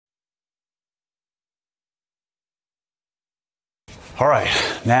All right,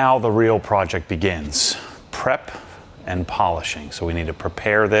 now the real project begins. Prep and polishing. So we need to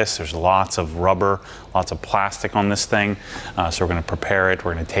prepare this. There's lots of rubber, lots of plastic on this thing. So we're going to prepare it.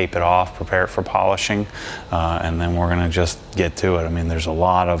 We're going to tape it off, prepare it for polishing, and then we're going to just get to it. I mean, there's a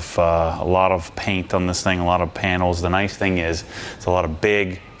lot of paint on this thing, a lot of panels. The nice thing is it's a lot of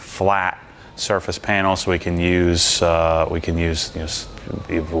big, flat surface panels, so we can use,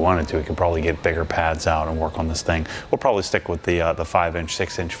 if we wanted to, we could probably get bigger pads out and work on this thing. We'll probably stick with the 5-inch,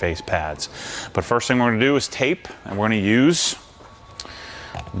 6-inch face pads. But first thing we're going to do is tape, and we're going to use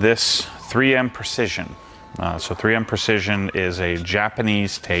this 3M Precision. So 3M Precision is a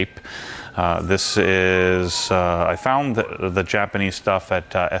Japanese tape. This is, I found the Japanese stuff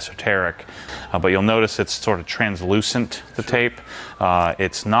at Esoteric, but you'll notice it's sort of translucent, the tape.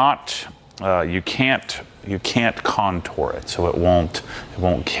 It's not, you can't contour it, so it won't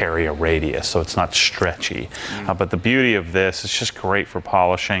carry a radius, so it's not stretchy. But the beauty of this, it's just great for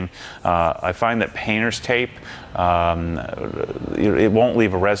polishing. I find that painter's tape, it won't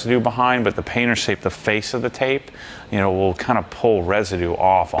leave a residue behind, but the painter's tape, the face of the tape, will kind of pull residue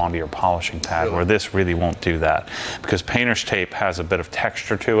off onto your polishing pad, where this really won't do that, because painter's tape has a bit of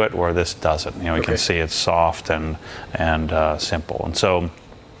texture to it, where this doesn't. You can see it's soft and simple. And so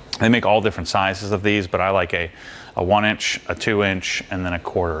they make all different sizes of these, but I like a 1-inch, a 2-inch, and then a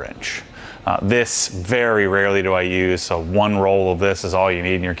 1/4 inch. This very rarely do I use, so one roll of this is all you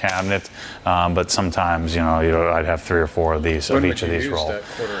need in your cabinet. But sometimes, I'd have 3 or 4 of these, of each of these rolls.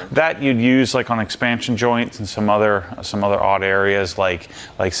 That you'd use like on expansion joints and some other odd areas, like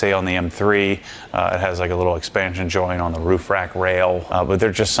say on the M3, it has like a little expansion joint on the roof rack rail. But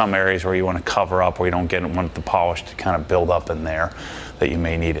there's just some areas where you want to cover up, where you don't want the polish to kind of build up in there, that you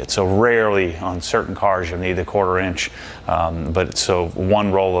may need it. So rarely on certain cars you'll need the 1/4 inch, but so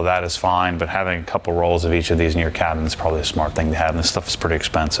one roll of that is fine, but having a couple rolls of each of these in your cabinet is probably a smart thing to have. And this stuff is pretty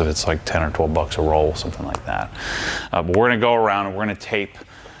expensive. It's like 10 or 12 bucks a roll, something like that. But we're gonna go around and we're gonna tape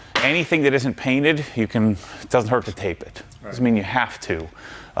anything that isn't painted. It doesn't hurt to tape it. Doesn't mean you have to.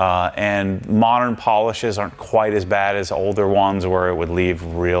 And modern polishes aren't quite as bad as older ones, where it would leave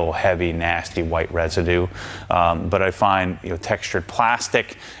real heavy, nasty white residue. But I find textured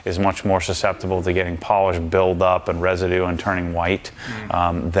plastic is much more susceptible to getting polish buildup and residue and turning white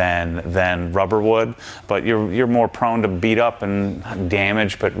than rubber would. But you're more prone to beat up and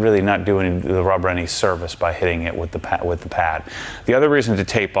damage, but really not doing the rubber any service by hitting it with the pad. The other reason to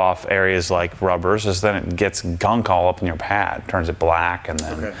tape off areas like rubbers is then it gets gunk all up in your pad, turns it black, and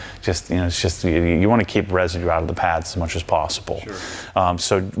then you want to keep residue out of the pads as much as possible. Sure.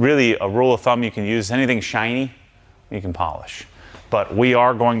 So really, a rule of thumb you can use: anything shiny, you can polish. But we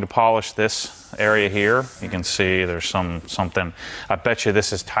are going to polish this area here. You can see there's something. I bet you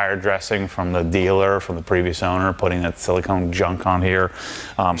this is tire dressing from the dealer, from the previous owner, putting that silicone junk on here.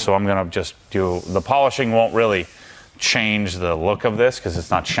 So I'm going to just do the polishing. Won't really change the look of this because it's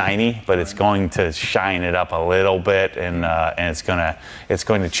not shiny, but it's going to shine it up a little bit, and it's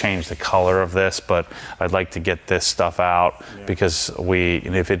going to change the color of this. But I'd like to get this stuff out because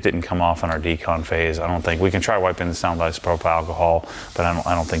if it didn't come off in our decon phase, I don't think we can try wiping this down with isopropyl alcohol, but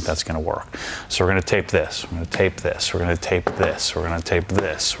I don't think that's going to work. So we're going to tape this. We're going to tape this. We're going to tape this. We're going to tape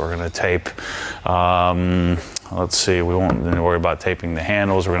this. We're going to tape. Let's see, we won't worry about taping the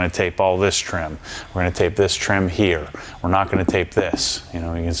handles. We're going to tape all this trim. We're going to tape this trim here. We're not going to tape this. You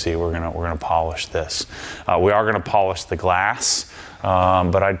can see we're going to polish this. We are going to polish the glass,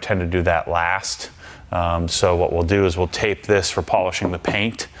 but I tend to do that last. So what we'll do is we'll tape this for polishing the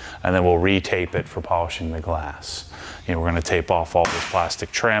paint, and then we'll retape it for polishing the glass. We're going to tape off all this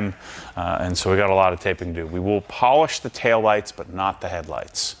plastic trim, and so we got a lot of taping to do. We will polish the taillights, but not the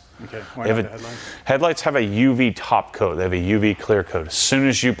headlights. Okay, why not the headlights? Headlights have a UV top coat. They have a UV clear coat. As soon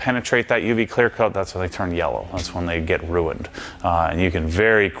as you penetrate that UV clear coat, that's when they turn yellow. That's when they get ruined. And you can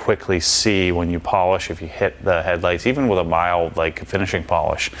very quickly see when you polish, if you hit the headlights, even with a mild finishing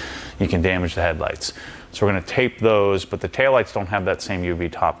polish, you can damage the headlights. So we're going to tape those, but the taillights don't have that same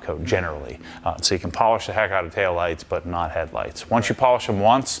UV top coat generally. So you can polish the heck out of taillights, but not headlights. Once you polish them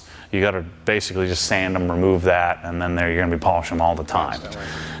once, you got to basically just sand them, remove that, and then you're going to be polishing them all the time.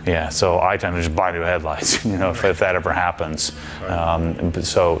 Yeah, so I tend to just buy new headlights, if that ever happens.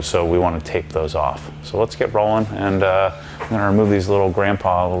 So we want to tape those off. So let's get rolling, and I'm going to remove these little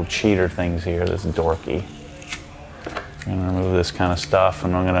little cheater things here. This is dorky. I'm going to remove this kind of stuff,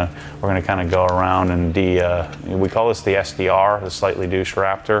 and we're going to kind of go around and we call this the SDR, the slightly douche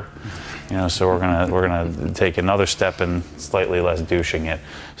Raptor. So we're gonna take another step in slightly less douching it.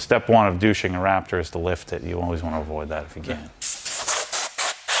 Step 1 of douching a Raptor is to lift it. You always want to avoid that if you can.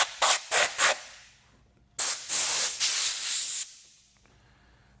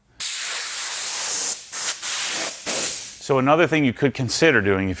 So another thing you could consider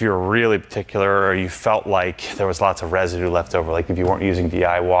doing if you're really particular or you felt like there was lots of residue left over, like if you weren't using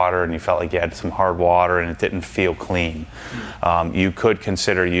DI water and you felt like you had some hard water and it didn't feel clean, you could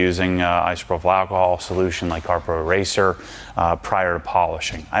consider using isopropyl alcohol solution like Carpro Eraser prior to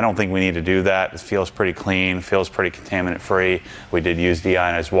polishing. I don't think we need to do that. It feels pretty clean, feels pretty contaminant free. We did use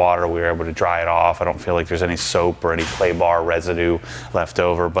deionized water. We were able to dry it off. I don't feel like there's any soap or any clay bar residue left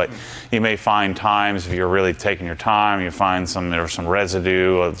over, but you may find times if you're really taking your time, you find there was some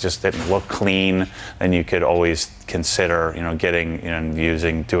residue, it just didn't look clean, then you could always consider,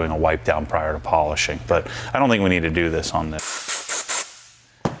 doing a wipe down prior to polishing. But I don't think we need to do this on this.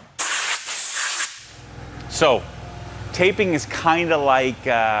 So, taping is kind of like,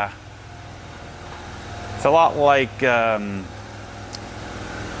 it's a lot like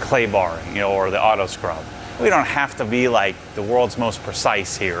clay barring, or the auto scrub. We don't have to be like the world's most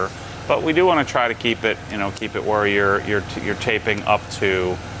precise here, but we do want to try to keep it, keep it where you're taping up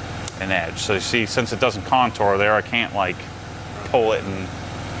to an edge. So you see, since it doesn't contour there, I can't like pull it, and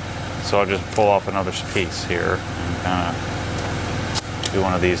so I'll just pull off another piece here and kind of do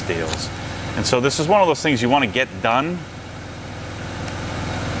one of these deals. And so this is one of those things you want to get done,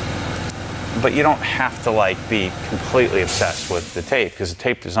 but you don't have to like be completely obsessed with the tape, because the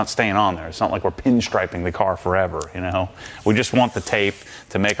tape is not staying on there. It's not like we're pinstriping the car forever, We just want the tape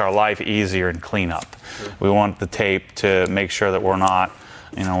to make our life easier and clean up. Sure. We want the tape to make sure that we're not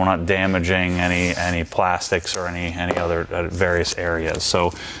damaging any plastics or any other various areas.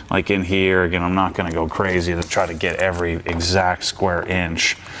 So like in here, again, I'm not gonna go crazy to try to get every exact square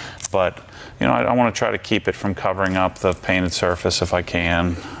inch, but I want to try to keep it from covering up the painted surface if I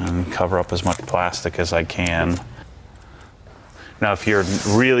can, and cover up as much plastic as I can. Now, if you're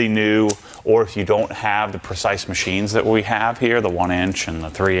really new, or if you don't have the precise machines that we have here, the 1 inch and the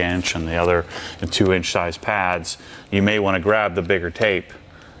 3 inch and the other 2 inch size pads, you may want to grab the bigger tape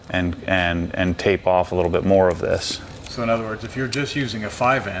and tape off a little bit more of this. So in other words, if you're just using a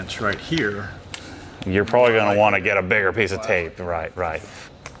 5 inch right here, you're probably going to want to get a bigger piece of tape. Right.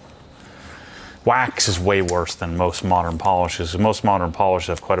 Wax is way worse than most modern polishes. Most modern polishes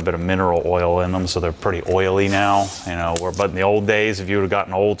have quite a bit of mineral oil in them, so they're pretty oily now. But in the old days, if you would have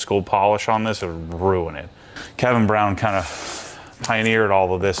gotten old school polish on this, it would ruin it. Kevin Brown kind of pioneered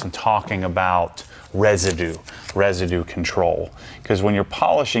all of this in talking about residue control. Because when you're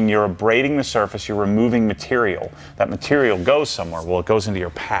polishing, you're abrading the surface, you're removing material. That material goes somewhere. Well, it goes into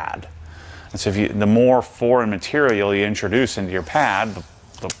your pad. And so the more foreign material you introduce into your pad, the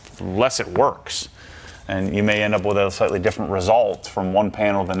less it works, and you may end up with a slightly different result from one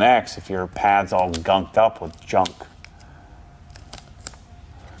panel to the next if your pad's all gunked up with junk.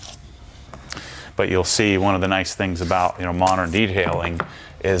 But you'll see one of the nice things about modern detailing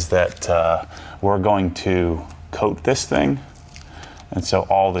is that we're going to coat this thing, and so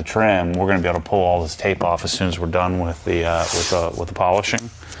all the trim, we're going to be able to pull all this tape off as soon as we're done with the polishing,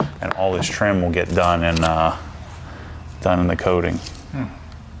 and all this trim will get done in the coating.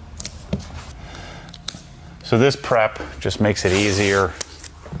 So this prep just makes it easier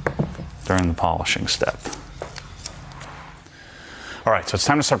during the polishing step. All right, so it's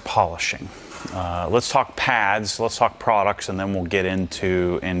time to start polishing. Let's talk pads, let's talk products, and then we'll get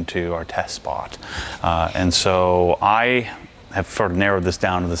into our test spot. And so I have sort of narrowed this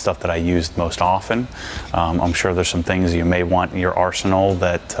down to the stuff that I used most often. I'm sure there's some things you may want in your arsenal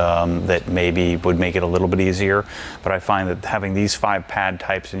that maybe would make it a little bit easier, but I find that having these 5 pad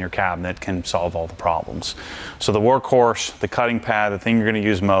types in your cabinet can solve all the problems. So the Workhorse, the cutting pad, the thing you're going to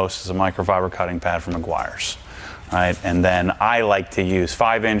use most is a microfiber cutting pad from Meguiar's. Right? And then I like to use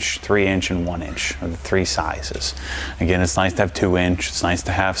 5 inch, 3 inch, and 1 inch, or the 3 sizes. Again, it's nice to have 2 inch, it's nice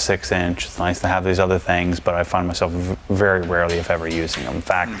to have 6 inch, it's nice to have these other things, but I find myself very rarely, if ever, using them. In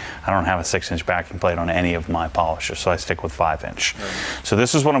fact, I don't have a 6 inch backing plate on any of my polishers, so I stick with 5 inch. Right. So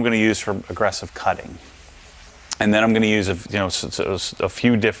this is what I'm going to use for aggressive cutting. And then I'm going to use a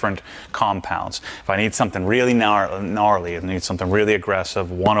few different compounds. If I need something really gnarly, I need something really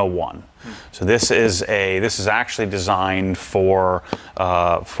aggressive, 101. So this is actually designed for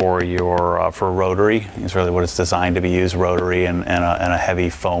rotary. It's really what it's designed to be used, rotary and a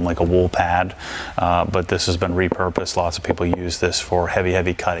heavy foam like a wool pad. But this has been repurposed. Lots of people use this for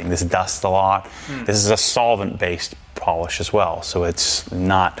heavy cutting. This dusts a lot. This is a solvent-based polish as well. So it's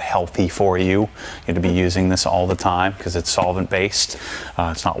not healthy for you. You have to be using this all the time because it's solvent-based.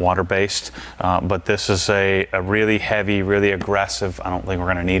 It's not water-based. But this is a really heavy, really aggressive. I don't think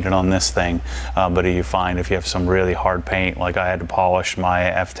we're going to need it on this thing. But you find if you have some really hard paint, like I had to polish my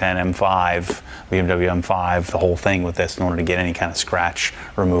F10 M5, BMW M5, the whole thing with this in order to get any kind of scratch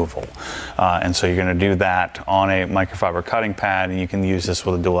removal. And so you're going to do that on a microfiber cutting pad, and you can use this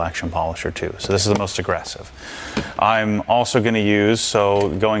with a dual action polisher too. So this is the most aggressive. I'm also going to use, so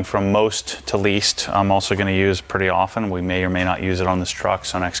going from most to least, I'm also going to use pretty often, we may or may not use it on this truck,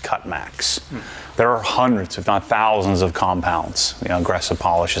 Sonax Cutmax. There are hundreds, if not thousands, of compounds, aggressive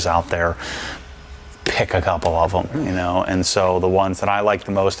polishes out there. Pick a couple of them, and so the ones that I like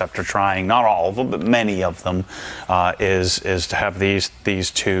the most after trying, not all of them, but many of them, is to have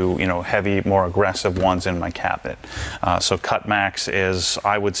these two, heavy, more aggressive ones in my cabinet. So Cutmax is,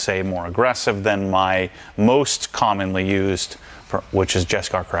 I would say, more aggressive than my most commonly used, which is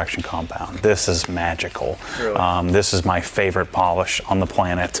Jescar Correcting Compound. This is magical. Really? This is my favorite polish on the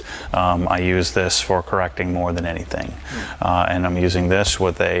planet. I use this for correcting more than anything. And I'm using this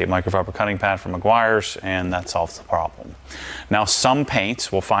with a microfiber cutting pad from Meguiar's, and that solves the problem. Now, some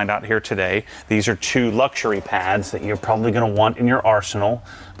paints, we'll find out here today, these are 2 luxury pads that you're probably going to want in your arsenal,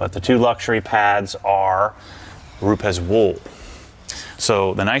 but the 2 luxury pads are RUPES wool.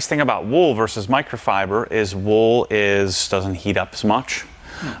 So the nice thing about wool versus microfiber is wool doesn't heat up as much.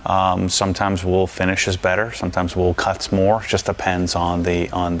 Sometimes wool finishes better, sometimes wool cuts more. It just depends on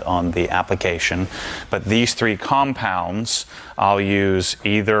the application. But these 3 compounds, I'll use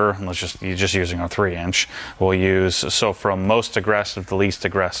either. You're just using a 3-inch. We'll use, so from most aggressive to least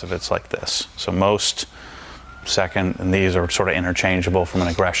aggressive, it's like this. So most, second, and these are sort of interchangeable from an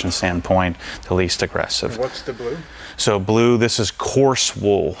aggression standpoint to least aggressive. What's the blue? So blue, this is coarse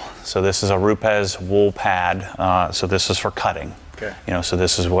wool. So this is a RUPES wool pad. So this is for cutting. Okay. So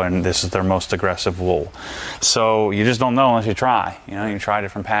this is their most aggressive wool. So you just don't know unless you try. You try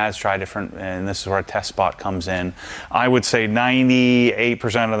different pads, and this is where a test spot comes in. I would say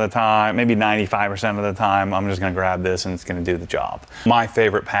 98% of the time, maybe 95% of the time, I'm just going to grab this and it's going to do the job. My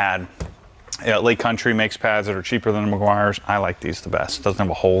favorite pad. Lake Country makes pads that are cheaper than Meguiar's. I like these the best. It doesn't have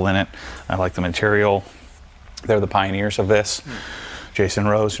a hole in it. I like the material. They're the pioneers of this. Jason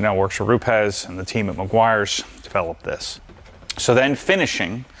Rose, who now works for RUPES, and the team at Meguiar's developed this. So then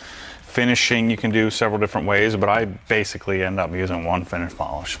finishing you can do several different ways, but I basically end up using one finish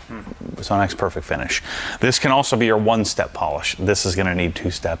polish. Sonax Perfect Finish. This can also be your 1-step polish. This is going to need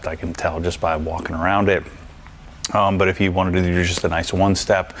 2-step, I can tell just by walking around it. But if you wanted to do just a nice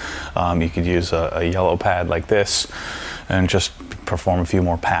 1-step, you could use a yellow pad like this and just perform a few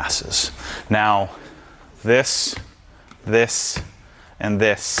more passes. Now, this, and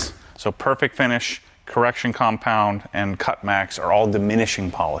this. So Perfect Finish, Correction Compound, and Cutmax are all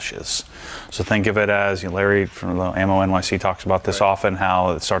diminishing polishes. So think of it as, Larry from the Ammo NYC talks about this often,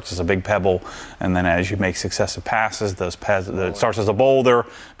 how it starts as a big pebble, and then as you make successive passes, it starts as a boulder,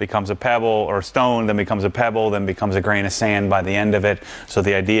 becomes a pebble or stone, then becomes a pebble, then becomes a grain of sand by the end of it. So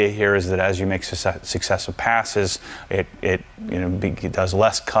the idea here is that as you make successive passes, it does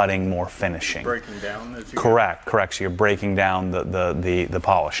less cutting, more finishing. Breaking down. Correct. So you're breaking down the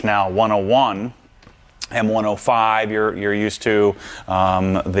polish. Now 101. M105 you're used to,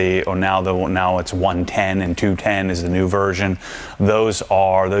 now it's 110 and 210 is the new version. Those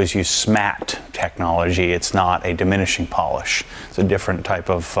use SMAT technology. It's not a diminishing polish. It's a different type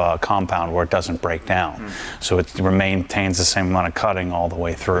of compound where it doesn't break down. So it maintains the same amount of cutting all the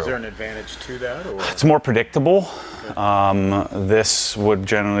way through. Is there an advantage to that? Or? It's more predictable. This would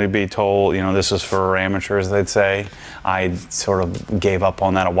generally be told, this is for amateurs, they'd say. I sort of gave up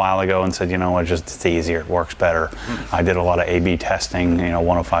on that a while ago and said, it's easier, it works better. I did a lot of A/B testing,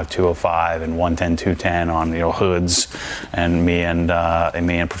 105, 205, and 110, 210 on hoods, and me and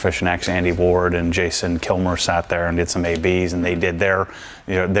Proficient X, Andy Ward and Jason Kilmer sat there and did some A/Bs, and they did their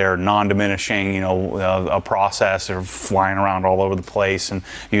non-diminishing, a process. They're flying around all over the place and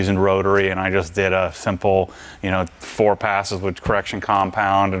using rotary, and I just did a simple, 4 passes with Correction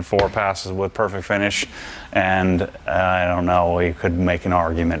Compound and 4 passes with Perfect Finish, and I don't know, you could make an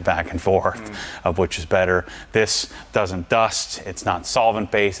argument back and forth of which is better. This doesn't dust, it's not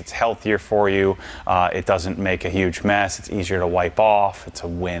solvent-based, it's healthier for you, it doesn't make a huge mess, it's easier to wipe off, it's a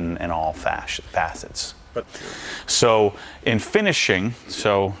win in all facets. So in finishing,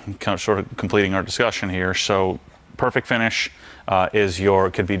 kind of sort of completing our discussion here, so Perfect Finish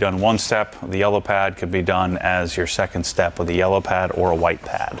could be done 1-step. The yellow pad could be done as your 2nd step with a yellow pad or a white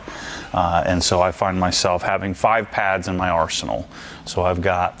pad. And so I find myself having 5 pads in my arsenal. So I've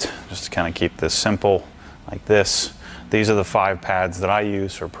got, just to kind of keep this simple, like this, These are the 5 pads that I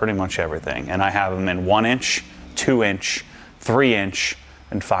use for pretty much everything. And I have them in 1 inch, 2 inch, 3 inch,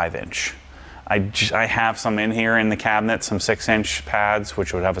 and 5 inch. I have some in here in the cabinet, some 6 inch pads,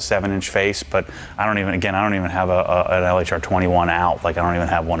 which would have a 7 inch face, but I don't even have an LHR 21 out. Like, I don't even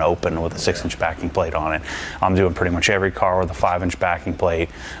have one open with a 6 inch backing plate on it. I'm doing pretty much every car with a 5 inch backing plate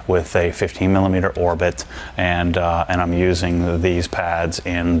with a 15 millimeter orbit, and I'm using these pads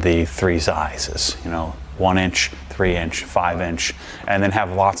in the 3 sizes, you know, 1 inch, 3 inch, 5 inch, and then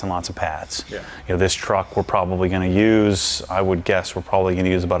have lots and lots of pads. Yeah. You know, this truck we're probably going to use, I would guess we're probably going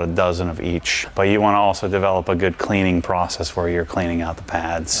to use about a dozen of each. But you want to also develop a good cleaning process where you're cleaning out the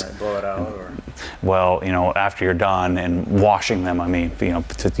pads. Right, blow it out, or? Well, you know, after you're done and washing them, I mean, you know,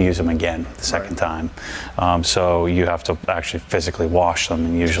 to use them again the second time. So you have to actually physically wash them,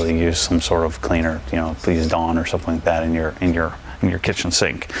 and usually use some sort of cleaner, you know, please Dawn or something like that in your kitchen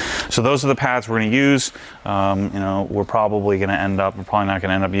sink. So those are the pads we're going to use. You know, we're probably not going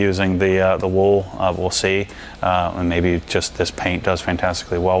to end up using the wool. We'll see. And maybe just this paint does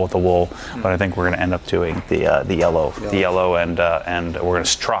fantastically well with the wool, but I think we're going to end up doing the yellow, and we're going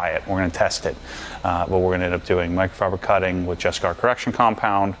to try it. We're going to test it. But we're going to end up doing microfiber cutting with Jescar Correction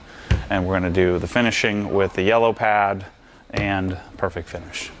Compound, and we're going to do the finishing with the yellow pad and perfect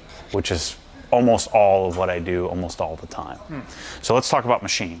finish, which is almost all of what I do almost all the time. So let's talk about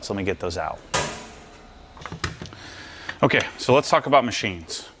machines. Let me get those out. Okay, so let's talk about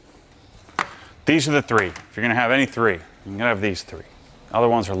machines. These are the 3. If you're gonna have any 3, you're gonna have these 3. Other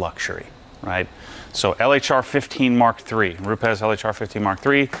ones are luxury, right? So LHR 15 Mark III, RUPES LHR 15 Mark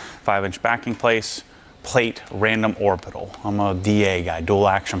III, 5 inch backing plate, random orbital. I'm a DA guy, dual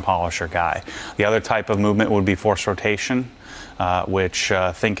action polisher guy. The other type of movement would be forced rotation, which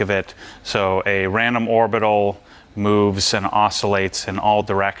think of it, so a random orbital moves and oscillates in all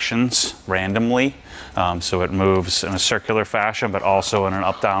directions randomly. So it moves in a circular fashion, but also in an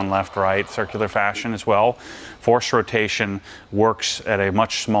up, down, left, right circular fashion as well. Forced rotation works at a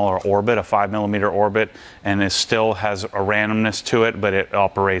much smaller orbit, a 5 millimeter orbit, and it still has a randomness to it, but it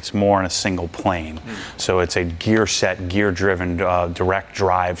operates more in a single plane. So it's a gear set, gear driven, direct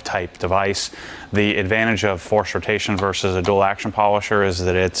drive type device. The advantage of forced rotation versus a dual action polisher is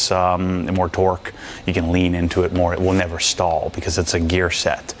that it's more torque. You can lean into it more. It will never stall because it's a gear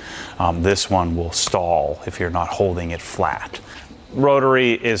set. This one will stall if you're not holding it flat.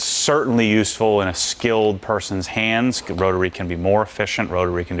 Rotary is certainly useful in a skilled person's hands. Rotary can be more efficient.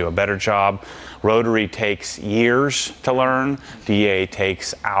 Rotary can do a better job. Rotary takes years to learn. DA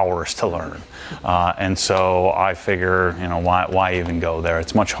takes hours to learn. And so I figure, you know, why even go there?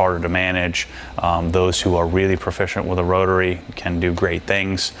 It's much harder to manage. Those who are really proficient with a rotary can do great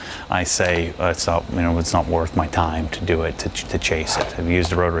things. I say it's not worth my time to do it, to chase it. I've used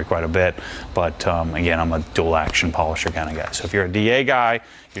the rotary quite a bit, but again, I'm a dual action polisher kind of guy. So if you're a DA guy,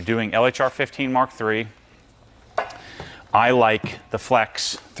 you're doing LHR 15 Mark III, I like the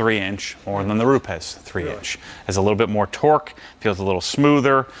Flex 3 inch more than the RUPES 3 inch. It has a little bit more torque, feels a little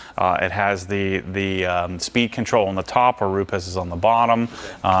smoother. It has the speed control on the top, where RUPES is on the bottom.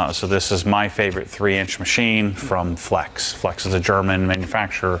 So this is my favorite 3 inch machine from Flex. Flex is a German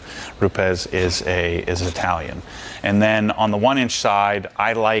manufacturer. RUPES is Italian. And then on the 1 inch side,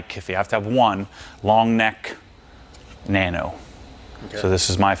 I like, if you have to have one, long neck Nano. Okay. So this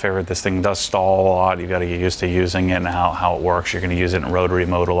is my favorite. This thing does stall a lot. You've got to get used to using it and how it works. You're going to use it in rotary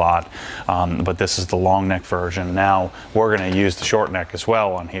mode a lot. But this is the long neck version. Now we're going to use the short neck as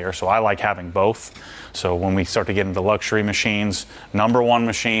well on here. So I like having both. So when we start to get into luxury machines, number 1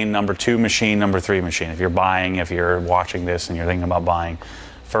 machine, number 2 machine, number 3 machine. If you're watching this and you're thinking about buying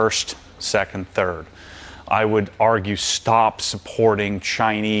first, second, third, I would argue stop supporting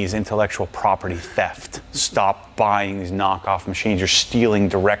Chinese intellectual property theft. Stop buying these knockoff machines. You're stealing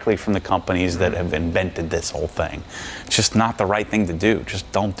directly from the companies that have invented this whole thing. It's just not the right thing to do. Just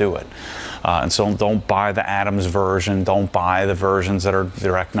don't do it. And so don't buy the Adams version. Don't buy the versions that are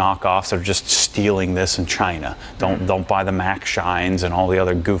direct knockoffs. They're just stealing this in China. Don't buy the Mac Shines and all the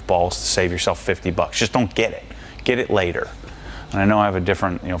other goofballs to save yourself $50. Just don't get it. Get it later. And I know I have a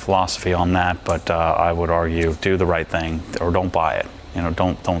different philosophy on that, but I would argue do the right thing or don't buy it.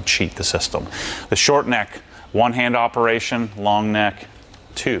 Don't cheat the system. The short neck, 1 hand operation, long neck,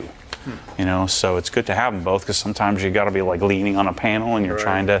 2. You know, so it's good to have them both because sometimes you got to be like leaning on a panel and you're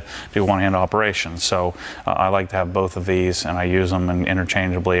trying to do one-hand operations. So I like to have both of these, and I use them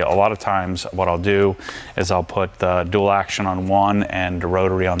interchangeably. A lot of times what I'll do is I'll put the dual action on one and the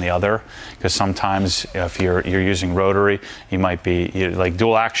rotary on the other, because sometimes if you're using rotary, you might be like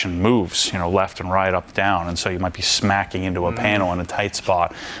dual action moves, you know, left and right, up, down, and so you might be smacking into a panel in a tight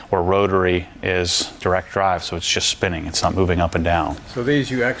spot, where rotary is direct drive, so it's just spinning, it's not moving up and down. So these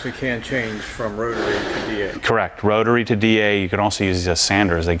you actually can change from rotary to DA. Correct, rotary to DA. You can also use these as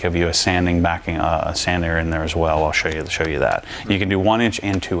sanders. They give you a sanding backing, a sander in there as well. I'll show you that. You can do 1 inch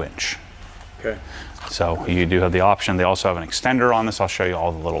and 2 inch. Okay. So you do have the option. They also have an extender on this. I'll show you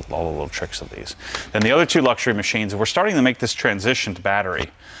all the little tricks of these. Then the other two luxury machines, we're starting to make this transition to battery.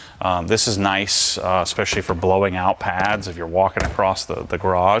 This is nice, especially for blowing out pads if you're walking across the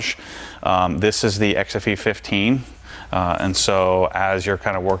garage. This is the XFE 15. And so as you're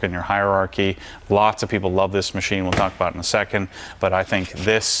kind of working your hierarchy, lots of people love this machine. We'll talk about it in a second. But I think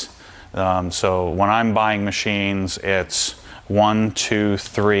this, so when I'm buying machines, it's 1, 2,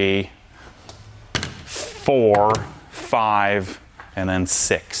 3, 4, 5, and then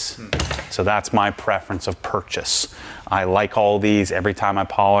 6. So that's my preference of purchase. I like all these. Every time I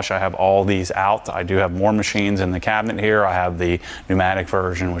polish, I have all these out. I do have more machines in the cabinet here. I have the pneumatic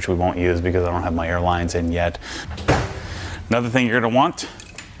version, which we won't use because I don't have my airlines in yet. Another thing you're going to want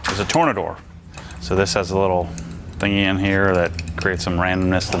is a tornador. So this has a little thingy in here that creates some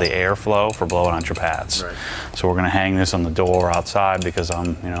randomness to the airflow for blowing out your pads. Right. So we're going to hang this on the door outside because I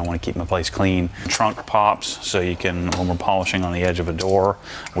want to keep my place clean. Trunk pops, so you can, when we're polishing on the edge of a door,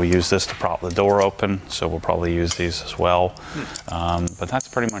 we use this to prop the door open. So we'll probably use these as well. But that's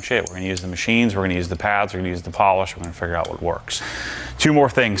pretty much it. We're going to use the machines, we're going to use the pads, we're going to use the polish, we're going to figure out what works. Two more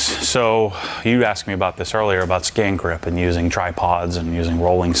things. So you asked me about this earlier about ScanGrip and using tripods and using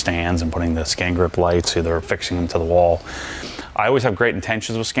rolling stands and putting the ScanGrip lights, either fixing them to the wall. I always have great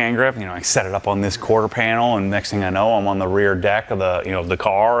intentions with ScanGrip. You know, I set it up on this quarter panel, and next thing I know, I'm on the rear deck of the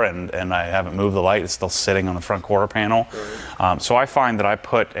car, and I haven't moved the light. It's still sitting on the front quarter panel. So I find that I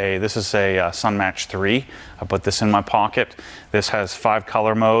put this is a SunMatch 3. I put this in my pocket. This has 5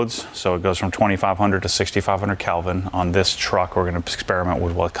 color modes, so it goes from 2500 to 6500 Kelvin. On this truck, we're going to experiment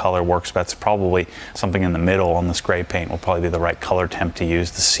with what color works best. Probably something in the middle on this gray paint will probably be the right color temp to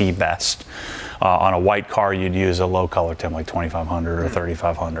use to see best. On a white car, you'd use a low color temp like 2500 or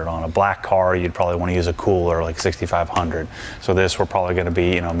 3500. On a black car, you'd probably want to use a cooler like 6500. So this, we're probably going to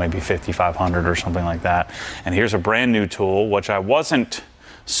be, maybe 5500 or something like that. And here's a brand new tool, which I wasn't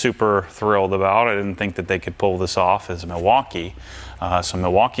super thrilled about. I didn't think that they could pull this off, is Milwaukee. So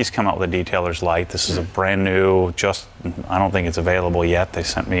Milwaukee's come out with a detailer's light. This is a brand new, I don't think it's available yet. They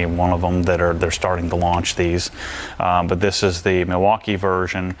sent me one of them they're starting to launch these. But this is the Milwaukee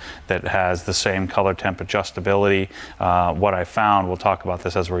version that has the same color temp adjustability. What I found, we'll talk about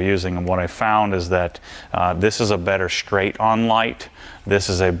this as we're using them, what I found is that this is a better straight on light. This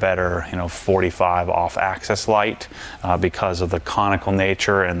is a better, 45 off-axis light because of the conical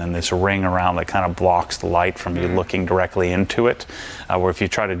nature, and then this ring around that kind of blocks the light from you looking directly into it. Where if you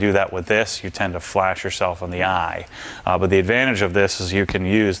try to do that with this, you tend to flash yourself in the eye. But the advantage of this is you can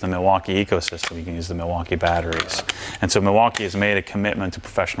use the Milwaukee ecosystem. You can use the Milwaukee batteries. And so Milwaukee has made a commitment to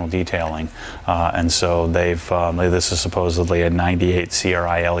professional detailing. And so this is supposedly a 98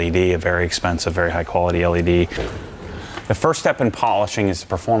 CRI LED, a very expensive, very high quality LED. The first step in polishing is to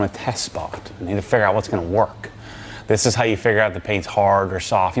perform a test spot. You need to figure out what's going to work. This is how you figure out the paint's hard or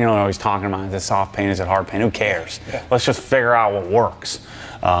soft. You know what I'm always talking about, is it soft paint, is it hard paint? Who cares? Yeah. Let's just figure out what works.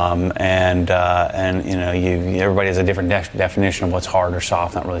 Everybody has a different definition of what's hard or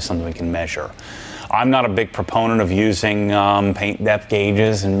soft, not really something we can measure. I'm not a big proponent of using paint depth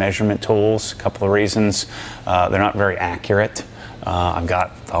gauges and measurement tools. A couple of reasons. They're not very accurate. I've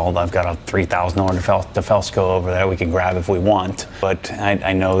got a $3,000 Defelsco over there we can grab if we want, but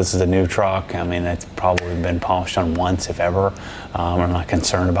I know this is a new truck. I mean, it's probably been polished on once, if ever. I'm not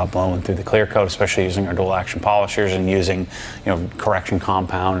concerned about blowing through the clear coat, especially using our dual action polishers and using, correction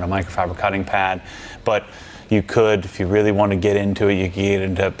compound and a microfiber cutting pad. But you could, if you really want to get into it, you can get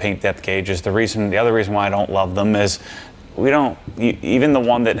into paint depth gauges. The other reason why I don't love them is even the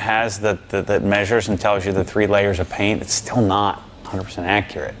one that has that measures and tells you the 3 layers of paint, it's still not 100%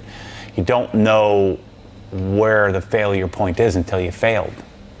 accurate. You don't know where the failure point is until you failed.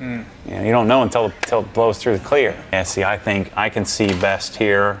 You don't know until it blows through the clear. Yeah, see, I think I can see best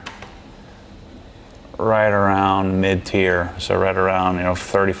here, right around mid-tier, so right around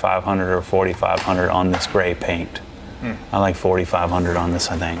 3,500 or 4,500 on this gray paint. I like 4,500 on this,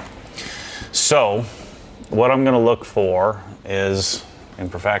 I think. So what I'm going to look for is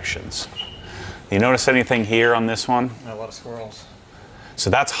imperfections. You notice anything here on this one? A lot of swirls. So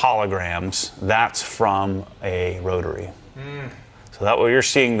that's holograms. That's from a rotary. So that what you're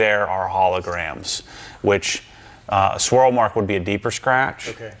seeing there are holograms, which a swirl mark would be a deeper scratch.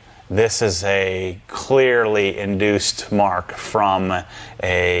 Okay. This is a clearly induced mark from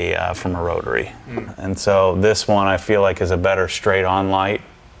a rotary. And so this one I feel like is a better straight on light.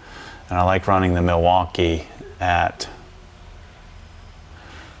 And I like running the Milwaukee at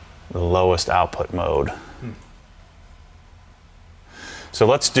the lowest output mode. So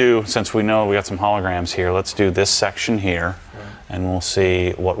let's do, since we know we got some holograms here, let's do this section here, and we'll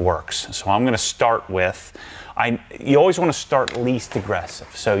see what works. So I'm going to start with, you always want to start least aggressive.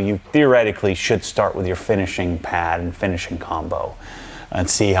 So you theoretically should start with your finishing pad and finishing combo and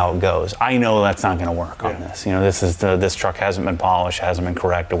see how it goes. I know that's not going to work on this. You know, this truck hasn't been polished, hasn't been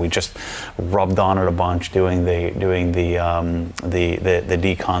corrected. We just rubbed on it a bunch doing the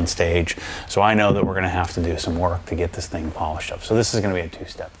decon stage. So I know that we're going to have to do some work to get this thing polished up. So this is going to be a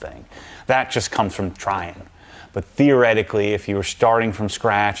two-step thing. That just comes from trying. But theoretically, if you were starting from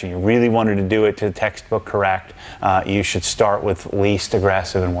scratch and you really wanted to do it to the textbook correct, you should start with least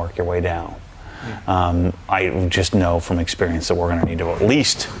aggressive and work your way down. I just know from experience that we're going to need to at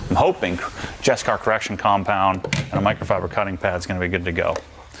least, I'm hoping, Jescar Correction Compound and a microfiber cutting pad is going to be good to go.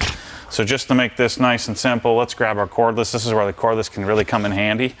 So just to make this nice and simple, let's grab our cordless. This is where the cordless can really come in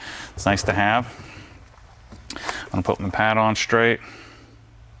handy. It's nice to have. I'm going to put my pad on straight.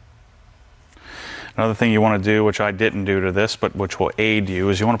 Another thing you want to do, which I didn't do to this, but which will aid you,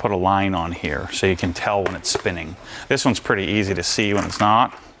 is you want to put a line on here so you can tell when it's spinning. This one's pretty easy to see when it's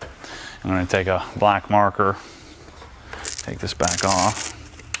not. I'm going to take a black marker, take this back off.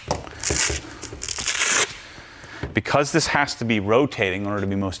 Because this has to be rotating in order to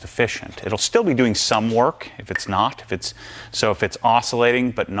be most efficient, it'll still be doing some work if it's not. If it's oscillating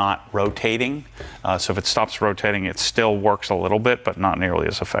but not rotating, so if it stops rotating, it still works a little bit, but not nearly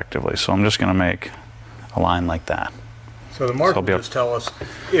as effectively. So I'm just going to make a line like that. So the mark will just tell us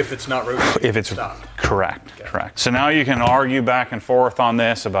if it's not rotating. If it's correct, correct. So now you can argue back and forth on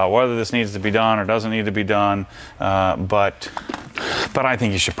this about whether this needs to be done or doesn't need to be done, but I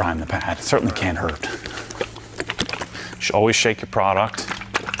think you should prime the pad. It certainly can't hurt. You should always shake your product.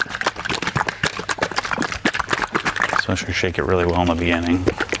 Especially shake it really well in the beginning.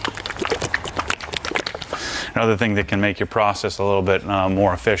 Another thing that can make your process a little bit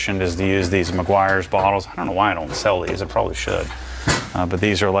more efficient is to use these Meguiar's bottles. I don't know why I don't sell these. I probably should. But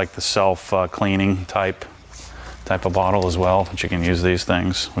these are like the self-cleaning type of bottle as well, that you can use these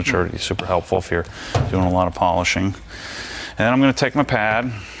things, which are super helpful if you're doing a lot of polishing. And then I'm going to take my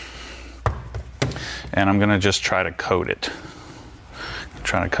pad and I'm going to just try to coat it.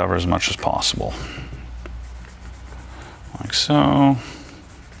 Try to cover as much as possible. Like so.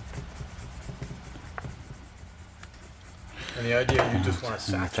 And the idea, you just want to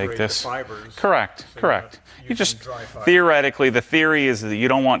saturate the fibers. Correct, so correct. You just, theoretically, the theory is that you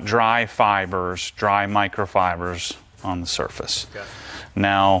don't want dry fibers, dry microfibers on the surface. Okay.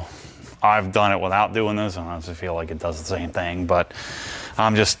 Now, I've done it without doing this, and I just feel like it does the same thing, but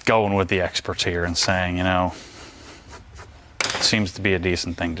I'm just going with the experts here and saying, you know, it seems to be a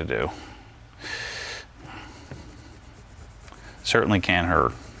decent thing to do. Certainly can't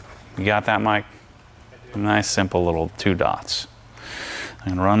hurt. You got that, Mike? Nice, simple little 2 dots. I'm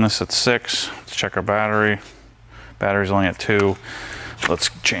going to run this at 6. Let's check our battery. Battery's only at 2. Let's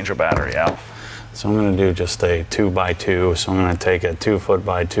change our battery out. So I'm going to do just a 2x2. So I'm going to take a 2-foot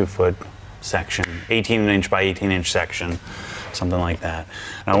by 2-foot section, 18-inch by 18-inch section, something like that.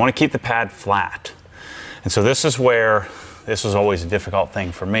 And I want to keep the pad flat. And so this is where, this was always a difficult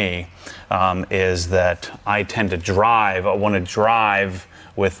thing for me, is that I tend to drive, I want to drive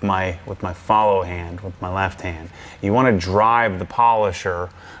with my follow hand, with my left hand. You want to drive the polisher.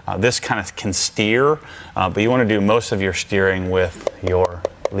 This kind of can steer, but you want to do most of your steering with your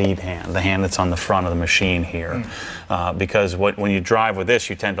lead hand, the hand that's on the front of the machine here. Because when you drive with this,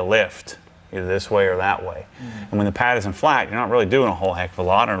 you tend to lift either this way or that way. And when the pad isn't flat, you're not really doing a whole heck of a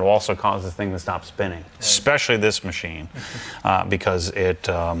lot, and it will also cause the thing to stop spinning, especially this machine, because it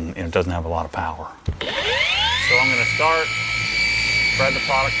doesn't have a lot of power. So I'm going to start. Spread the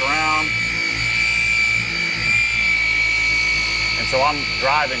product around. And so I'm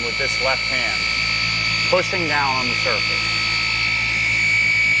driving with this left hand, pushing down on the surface.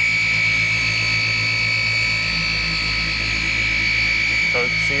 So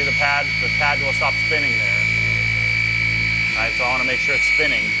see the pad will stop spinning there. All right, so I want to make sure it's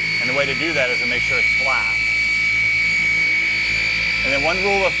spinning. And the way to do that is to make sure it's flat. And then one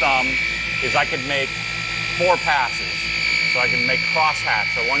rule of thumb is I could make 4 passes. So I can make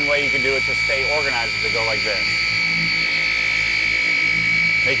crosshatch. So one way you can do it to stay organized is to go like this.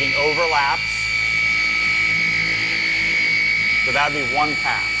 Making overlaps. So that would be one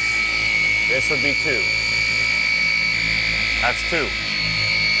pass. This would be 2. That's 2.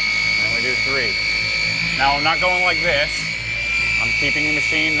 And we do 3. Now I'm not going like this. I'm keeping the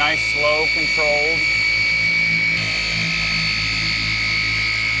machine nice, slow, controlled.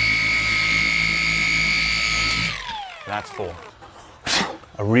 That's full.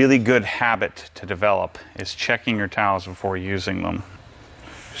 A really good habit to develop is checking your towels before using them.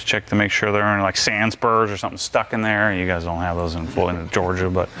 Just check to make sure there aren't like sand spurs or something stuck in there. You guys don't have those in Georgia,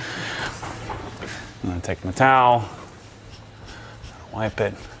 but I'm gonna take my towel, wipe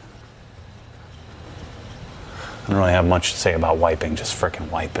it. I don't really have much to say about wiping, just frickin'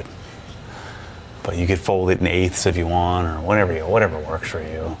 wipe it. But you could fold it in eighths if you want, or whatever works for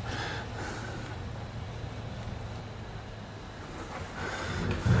you.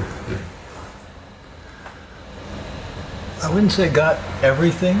 I wouldn't say got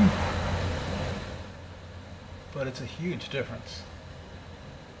everything, but it's a huge difference.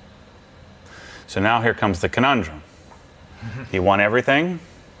 So now here comes the conundrum. Do you want everything?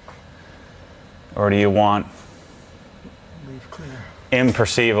 Or do you want Leave clear.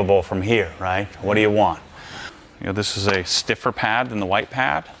 Imperceivable from here, right? What do you want? You know, this is a stiffer pad than the white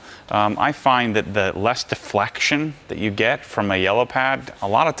pad. I find that the less deflection that you get from a yellow pad,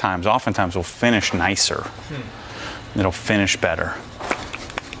 oftentimes will finish nicer. It'll finish better.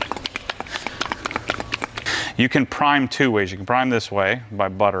 You can prime 2 ways. You can prime this way by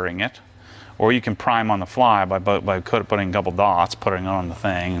buttering it, or you can prime on the fly by putting a couple dots, putting it on the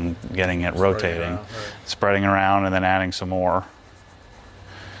thing and getting it rotating, spreading around and then adding some more.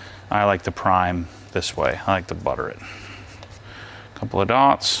 I like to prime this way. I like to butter it. A couple of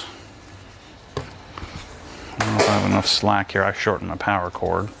dots. I don't know if I have enough slack here. I shortened my power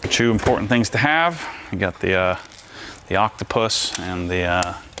cord. 2 important things to have. You got the Octopus and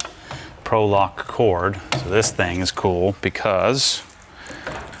the Pro Lock cord. So this thing is cool because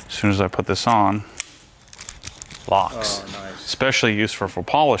as soon as I put this on, locks. Oh, nice. Especially used for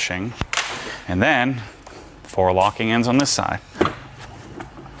polishing. And then 4 locking ends on this side.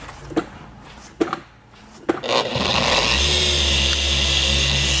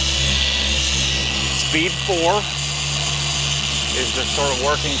 Speed 4 is the sort of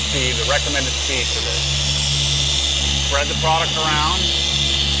working speed, the recommended speed for this. Spread the product around,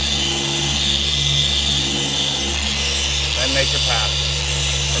 then make your pass.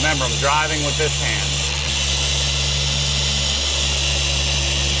 Remember, I'm driving with this hand.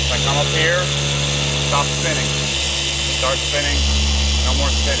 If I come up here, stop spinning. Start spinning, no more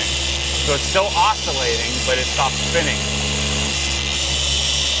spinning. So it's still oscillating, but it stops spinning.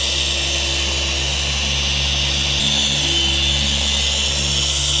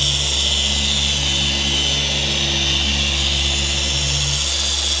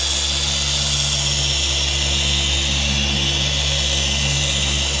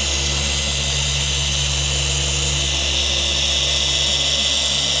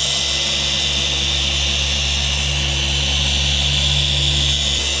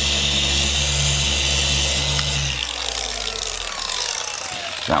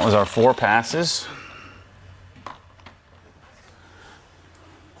 That was our 4 passes.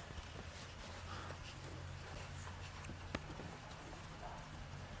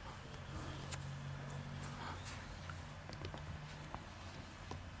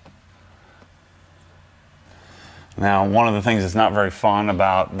 Now, one of the things that's not very fun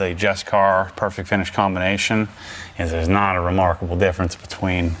about the Jescar Perfect Finish combination is there's not a remarkable difference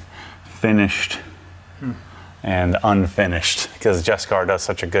between finished and unfinished, because Jescar does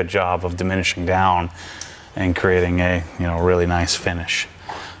such a good job of diminishing down and creating a really nice finish.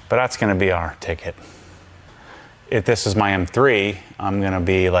 But that's going to be our ticket. If this is my M3, I'm going to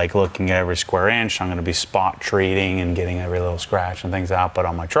be like looking at every square inch. I'm going to be spot treating and getting every little scratch and things out. But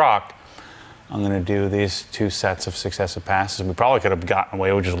on my truck, I'm going to do these 2 sets of successive passes. We probably could have gotten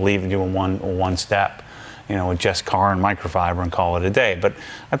away with just doing one step, with Jescar and microfiber and call it a day. But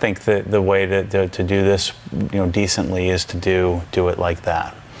I think the way to do this, decently is to do it like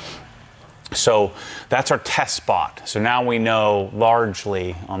that. So that's our test spot. So now we know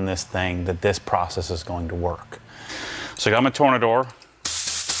largely on this thing that this process is going to work. So I got my Tornador,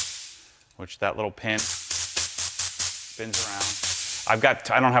 which that little pin spins around. I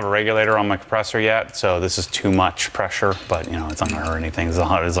don't have a regulator on my compressor yet, so this is too much pressure, but it's not gonna hurt anything. It's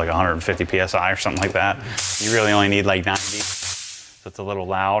like 150 PSI or something like that. You really only need like 90, so it's a little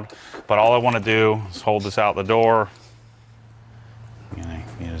loud. But all I wanna do is hold this out the door.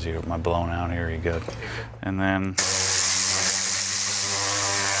 You see my blown out here, you good. And then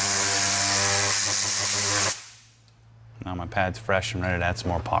my pad's fresh and ready to add some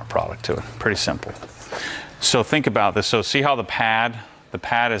more product to it. Pretty simple. So think about this. So see how the pad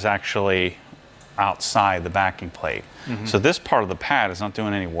is actually outside the backing plate. So this part of the pad is not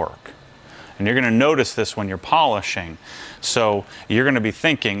doing any work. And you're going to notice this when you're polishing. So you're going to be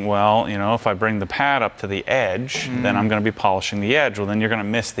thinking, well, you know, if I bring the pad up to the edge, then I'm going to be polishing the edge. Well, then you're going to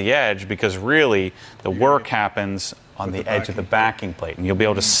miss the edge because really the work happens on the edge of the backing plate, and you'll be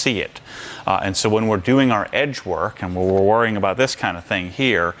able to see it. And so when we're doing our edge work and we're worrying about this kind of thing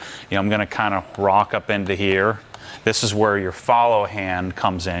here, you know, I'm going to kind of rock up into here. This is where your follow hand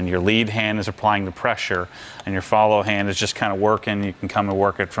comes in. Your lead hand is applying the pressure, and your follow hand is just kind of working. You can come and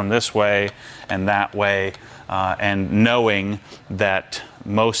work it from this way and that way, and knowing that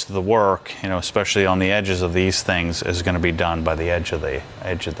most of the work, you know, especially on the edges of these things, is going to be done by the edge of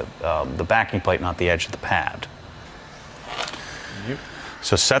the backing plate, not the edge of the pad. Yep.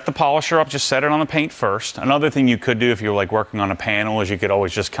 So set the polisher up, just set it on the paint first. Another thing you could do if you're like working on a panel is you could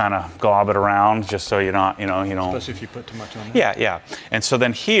always just kind of glob it around just so you're not, you know. Especially if you put too much on it. Yeah, yeah. And so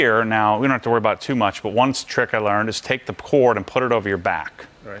then here, now, we don't have to worry about it too much, but one trick I learned is take the cord and put it over your back.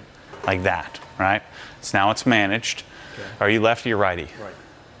 Right. Like that, right? So now it's managed. Okay. Are you lefty or righty? Right.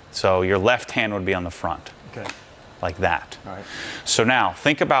 So your left hand would be on the front. Okay. Like that. All right. So now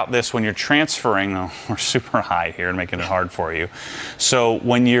think about this when you're transferring. Oh, we're super high here and making it hard for you. So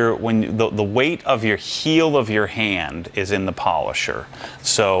when the weight of your heel of your hand is in the polisher.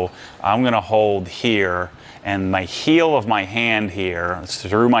 So I'm going to hold here, and my heel of my hand here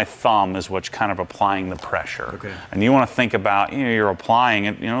through my thumb is what's kind of applying the pressure. Okay. And you want to think about, you know, you're applying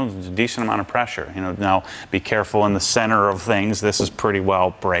it, you know, a decent amount of pressure. You know, now be careful in the center of things. This is pretty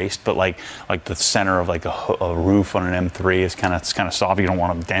well braced, but like the center of like a roof on an M3 is kind of soft. You don't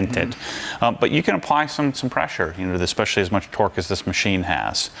want to dent it, but you can apply some pressure. You know, especially as much torque as this machine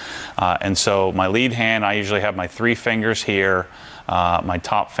has. And so my lead hand, I usually have my 3 fingers here. My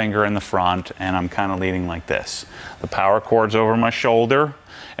top finger in the front, and I'm kind of leading like this. The power cord's over my shoulder,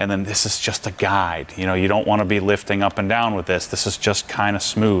 and then this is just a guide. You know, you don't want to be lifting up and down with this. This is just kind of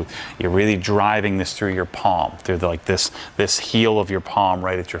smooth. You're really driving this through your palm, through like this heel of your palm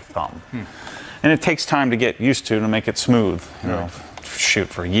right at your thumb. And it takes time to get used to make it smooth. You know, shoot,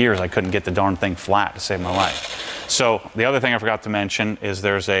 for years I couldn't get the darn thing flat to save my life. So the other thing I forgot to mention is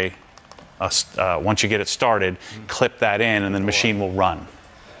there's once you get it started, clip that in and then the machine will run.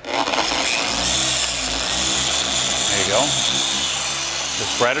 There you go.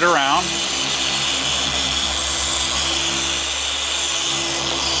 Just spread it around.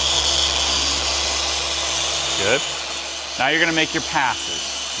 Good. Now you're going to make your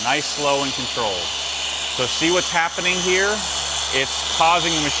passes. Nice, slow, and controlled. So see what's happening here? It's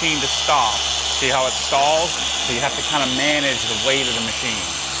causing the machine to stop. See how it stalls? So you have to kind of manage the weight of the machine.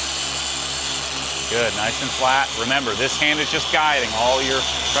 Good, nice and flat. Remember, this hand is just guiding. All your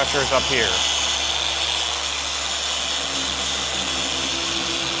pressure is up here.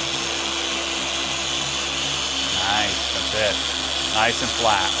 Nice, that's it. Nice and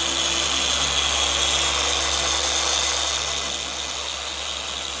flat.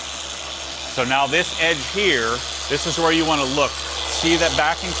 So now this edge here, this is where you want to look. See that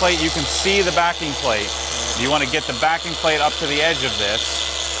backing plate? You can see the backing plate. You want to get the backing plate up to the edge of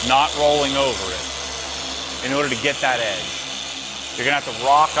this, not rolling over it, in order to get that edge. You're going to have to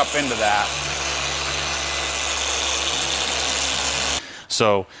rock up into that.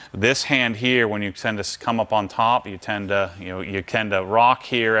 So this hand here, when you tend to come up on top, you tend to rock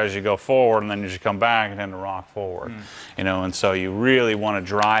here as you go forward, and then as you come back, you tend to rock forward. You know, and so you really want to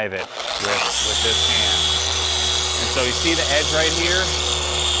drive it with this hand. And so you see the edge right here?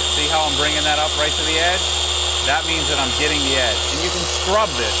 See how I'm bringing that up right to the edge? That means that I'm getting the edge. And you can scrub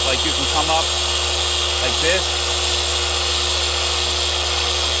this, like you can come up like this.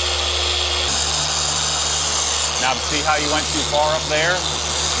 Now see how you went too far up there?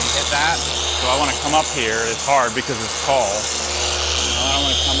 You hit that? So I want to come up here. It's hard because it's tall. Now I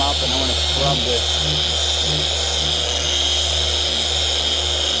want to come up and I want to scrub this.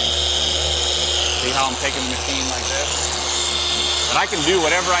 See how I'm taking the machine like this? But I can do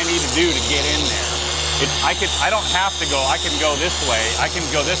whatever I need to do to get in there. I don't have to go. I can go this way. I can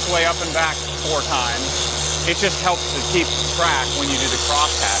go this way up and back 4 times. It just helps to keep track when you do the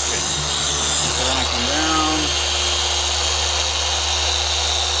cross hatching. So then I come down.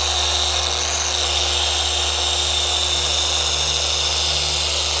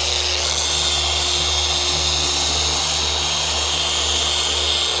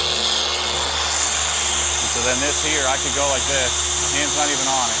 And so then this here, I could go like this. Hand's not even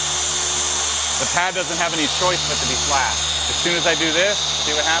on it. The pad doesn't have any choice but to be flat. As soon as I do this,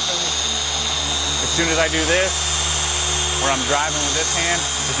 see what happens? As soon as I do this, where I'm driving with this hand,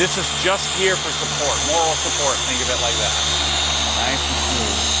 but this is just here for support, moral support, think of it like that. Nice and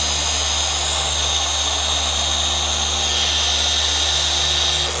smooth.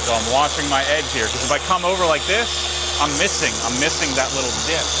 So I'm watching my edge here, because if I come over like this, I'm missing that little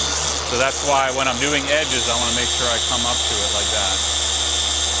dip. So that's why when I'm doing edges, I want to make sure I come up to it like that.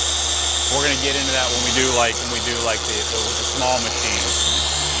 We're going to get into that when we do like the small machine.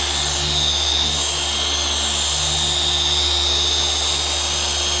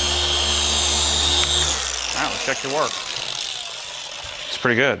 All right, let's check your work. It's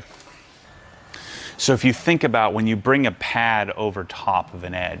pretty good. So if you think about when you bring a pad over top of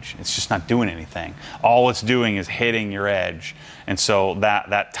an edge, it's just not doing anything. All it's doing is hitting your edge. And so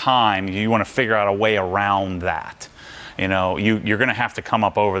that time, you want to figure out a way around that. You know, you're going to have to come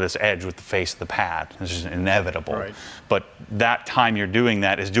up over this edge with the face of the pad. It's just inevitable. Right. But that time you're doing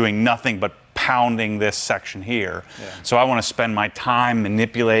that is doing nothing but pounding this section here. Yeah. So I want to spend my time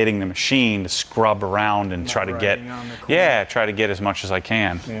manipulating the machine to scrub around and try to get, try to get as much as I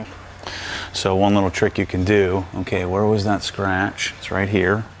can. Yeah. So one little trick you can do, okay, where was that scratch? It's right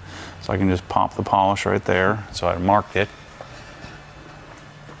here. So I can just pop the polish right there. So I marked it.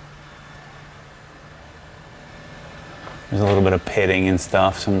 There's a little bit of pitting and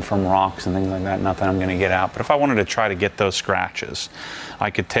stuff, some from rocks and things like that, nothing I'm gonna get out. But if I wanted to try to get those scratches, I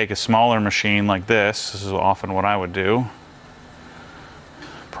could take a smaller machine like this. This is often what I would do.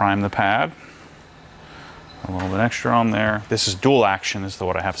 Prime the pad. A little bit extra on there. This is dual action, this is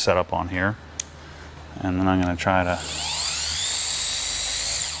what I have set up on here. And then I'm gonna try to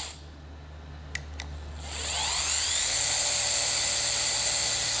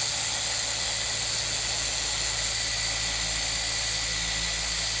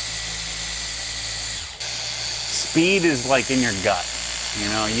speed is like in your gut. You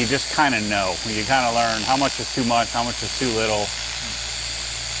know, you just kind of know. You kind of learn how much is too much, how much is too little.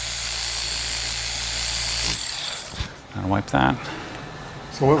 I'll wipe that.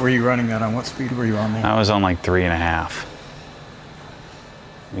 So what were you running that on? What speed were you on there? I was on like 3.5.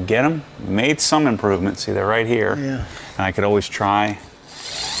 You get them? Made some improvements. See, they're right here. Yeah. And I could always try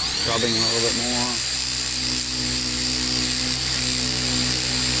rubbing a little bit more.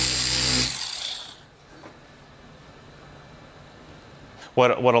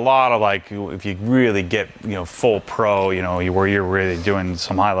 What a lot of, like, if you really get, you know, full pro, you know, where you're really doing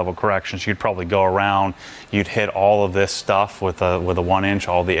some high level corrections, you'd probably go around, you'd hit all of this stuff with a 1 inch,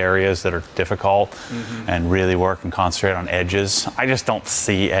 all the areas that are difficult, and really work and concentrate on edges. I just don't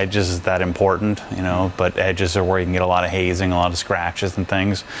see edges as that important, you know, but edges are where you can get a lot of hazing, a lot of scratches and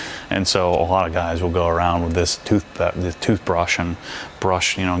things. And so a lot of guys will go around with this toothbrush and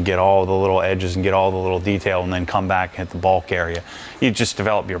brush, you know, and get all the little edges and get all the little detail, and then come back and hit the bulk area. You just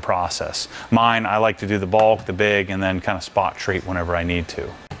develop your process. Mine, I like to do the bulk, the big, and then kind of spot treat whenever I need to.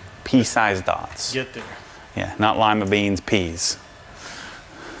 Pea-sized dots. Get there. Yeah, not lima beans, peas.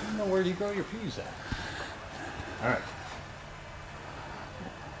 I don't know, where do you grow your peas at? All right.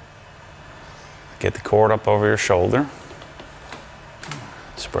 Get the cord up over your shoulder.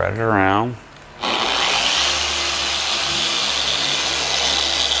 Spread it around.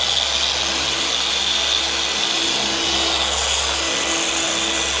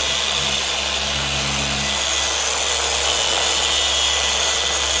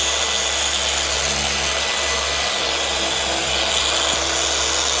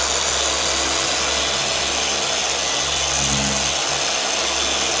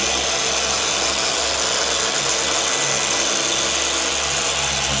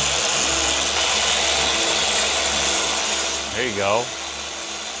 There you go.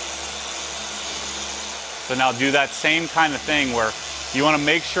 So now do that same kind of thing where you want to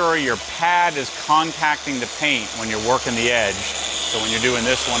make sure your pad is contacting the paint when you're working the edge. So when you're doing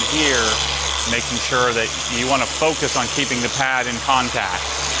this one here, making sure that you want to focus on keeping the pad in contact.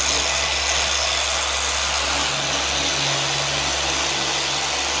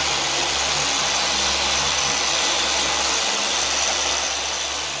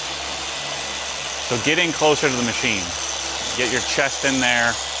 So get in closer to the machine. Get your chest in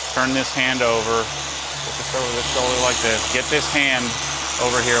there, turn this hand over, put this over the shoulder like this, get this hand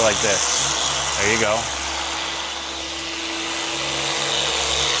over here like this. There you go.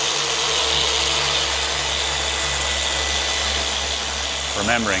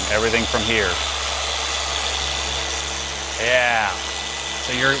 Remembering everything from here. Yeah.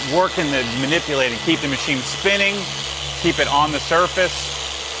 So you're working the manipulating, keep the machine spinning, keep it on the surface,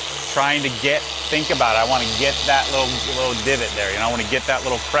 trying to think about it. I want to get that little divot there. You know, I want to get that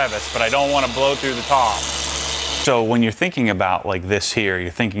little crevice, but I don't want to blow through the top. So when you're thinking about like this here,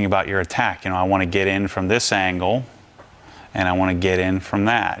 you're thinking about your attack. You know, I want to get in from this angle, and I want to get in from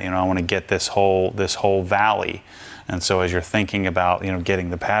that. I want to get this whole valley. And so as you're thinking about, getting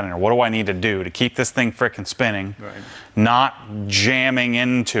the pad in there, what do I need to do to keep this thing frickin' spinning, not jamming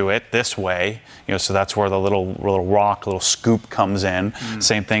into it this way, so that's where the little scoop comes in.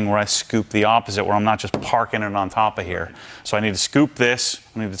 Same thing where I scoop the opposite, where I'm not just parking it on top of here. So I need to scoop this,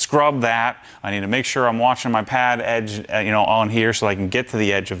 I need to scrub that, I need to make sure I'm watching my pad edge, on here so I can get to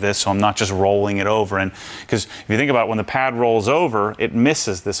the edge of this so I'm not just rolling it over. And because if you think about it, when the pad rolls over, it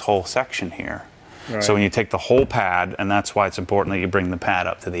misses this whole section here. Right. So when you take the whole pad, and that's why it's important that you bring the pad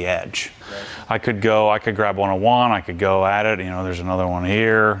up to the edge. Right. I could grab 101, I could go at it, there's another one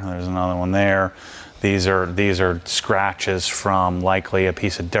here, there's another one there. These are scratches from likely a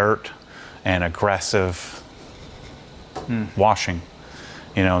piece of dirt and aggressive washing.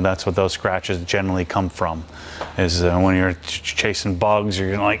 That's what those scratches generally come from, is when you're chasing bugs, or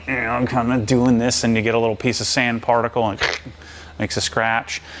you're like, I'm kind of doing this, and you get a little piece of sand particle and makes a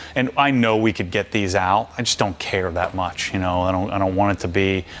scratch. And I know we could get these out. I just don't care that much. I don't want it to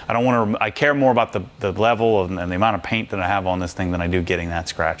be, I care more about the level and the amount of paint that I have on this thing than I do getting that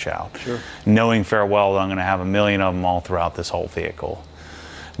scratch out. Sure. Knowing farewell that I'm going to have a million of them all throughout this whole vehicle.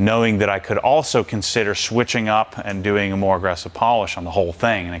 Knowing that I could also consider switching up and doing a more aggressive polish on the whole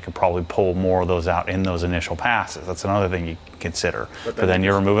thing, and I could probably pull more of those out in those initial passes. That's another thing you can consider. But then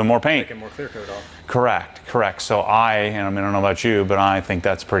you're removing more paint. Taking more clear coat off. Correct. So I don't know about you, but I think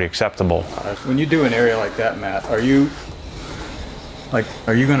that's pretty acceptable. When you do an area like that, Matt, are you going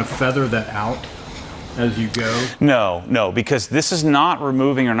to feather that out as you go? No, because this is not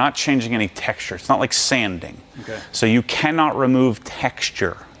removing or not changing any texture. It's not like sanding. Okay. So you cannot remove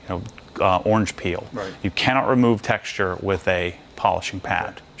texture, orange peel. Right. You cannot remove texture with a polishing pad.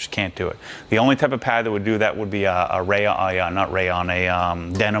 Okay. Just can't do it. The only type of pad that would do that would be a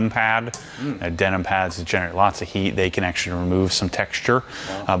denim pad. Denim pads generate lots of heat. They can actually remove some texture,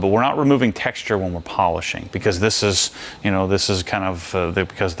 but we're not removing texture when we're polishing, because this is kind of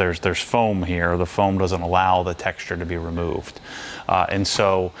because there's foam here. The foam doesn't allow the texture to be removed, and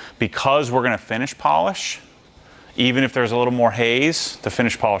so because we're going to finish polish, even if there's a little more haze, the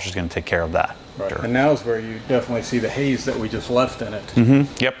finish polish is going to take care of that. Right. Sure. And now is where you definitely see the haze that we just left in it.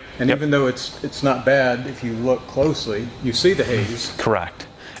 Yep. And even though it's not bad, if you look closely, you see the haze. Correct.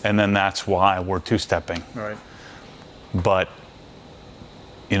 And then that's why we're two-stepping. Right. But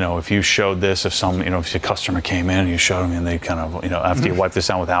if you showed this, if a customer came in and you showed them, and they kind of, after you wipe this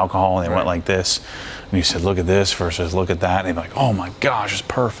down with alcohol, and they went like this, and you said, look at this versus look at that, and they'd be like, oh my gosh, it's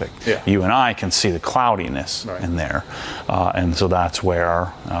perfect. Yeah. You and I can see the cloudiness in there. And so that's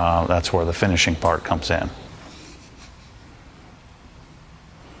where the finishing part comes in.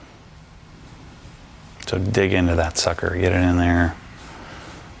 So dig into that sucker, get it in there.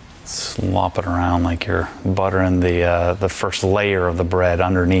 Slop it around like you're buttering the first layer of the bread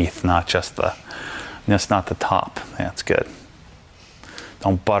underneath, not not the top. That's good.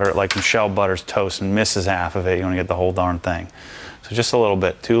 Don't butter it like Michelle butters toast and misses half of it. You want to get the whole darn thing. So just a little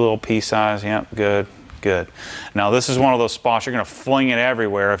bit, 2 little pea size. Yep, good. Now this is one of those spots you're going to fling it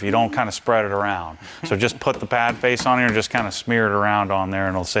everywhere if you don't kind of spread it around. So just put the pad face on here and just kind of smear it around on there,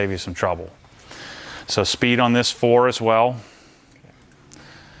 and it'll save you some trouble. So speed on this 4 as well.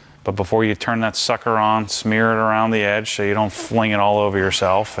 But before you turn that sucker on, smear it around the edge so you don't fling it all over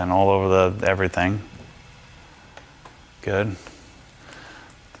yourself and all over everything. Good.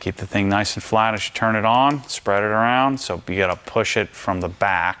 Keep the thing nice and flat as you turn it on. Spread it around. So you got to push it from the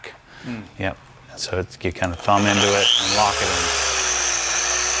back. Yep. So you kind of thumb into it and lock it in.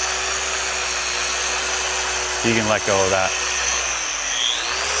 You can let go of that.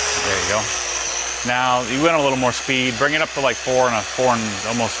 There you go. Now you went a little more speed. Bring it up to like 4 and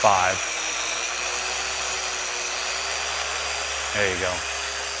almost 5. There you go.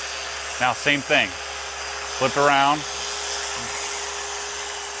 Now same thing. Flip around.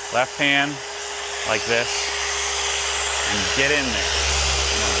 Left hand like this, and get in there.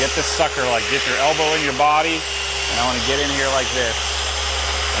 Get this sucker, get your elbow in your body, and I want to get in here like this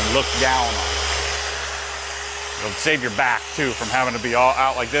and look down on it. It'll save your back too from having to be all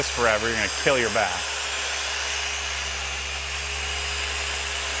out like this forever. You're going to kill your back.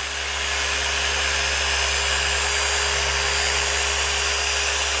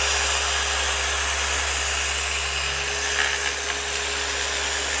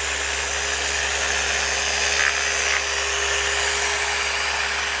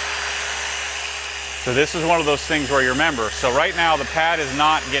 So this is one of those things where you remember, so right now the pad is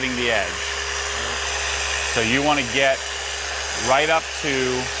not getting the edge. So you want to get right up to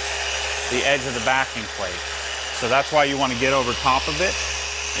the edge of the backing plate. So that's why you want to get over top of it,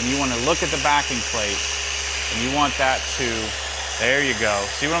 and you want to look at the backing plate And you want that to, there you go.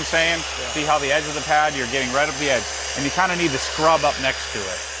 See what I'm saying? Yeah. See how the edge of the pad, you're getting right up the edge. And you kind of need to scrub up next to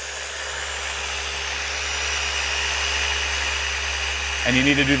it. And you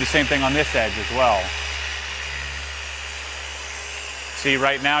need to do the same thing on this edge as well. See,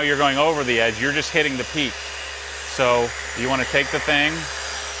 right now you're going over the edge, you're just hitting the peak. So you want to take the thing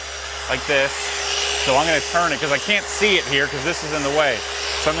like this. So I'm going to turn it because I can't see it here because this is in the way.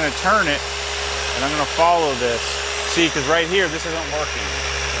 So I'm going to turn it and I'm going to follow this. See, because right here, this isn't working.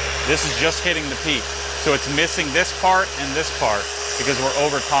 This is just hitting the peak. So it's missing this part and this part because we're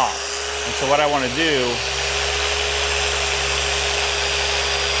over top. And so what I want to do,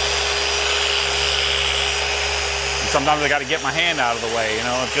 sometimes I got to get my hand out of the way, you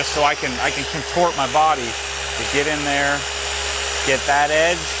know, just so I can contort my body to get in there, get that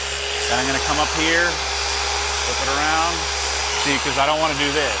edge. Then I'm going to come up here, flip it around. See, because I don't want to do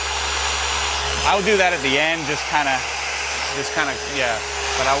this. I'll do that at the end, just kind of, yeah.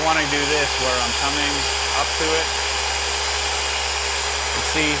 But I want to do this where I'm coming up to it. And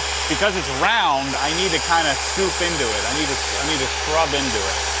see, because it's round, I need to kind of scoop into it. I need to scrub into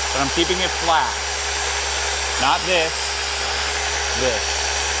it. But I'm keeping it flat. Not this, this.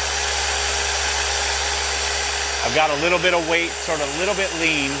 I've got a little bit of weight, sort of a little bit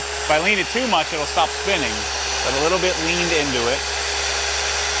lean. If I lean it too much, it'll stop spinning, but a little bit leaned into it.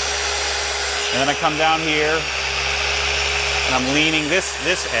 And then I come down here, and I'm leaning this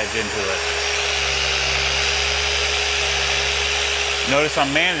edge into it. Notice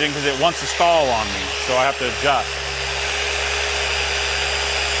I'm managing because it wants to stall on me, so I have to adjust.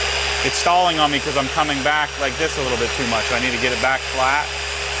 It's stalling on me because I'm coming back like this a little bit too much. I need to get it back flat.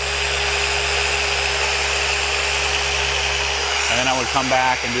 And then I would come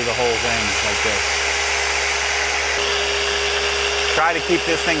back and do the whole thing like this. Try to keep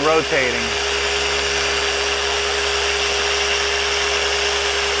this thing rotating.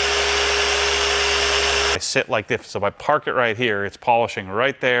 I sit like this, so if I park it right here, it's polishing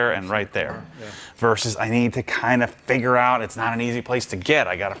right there and right there. Yeah. Versus I need to kind of figure out, it's not an easy place to get.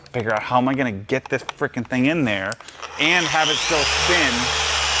 I gotta figure out how am I gonna get this freaking thing in there and have it still spin. And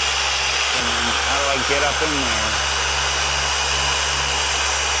how do I get up in there?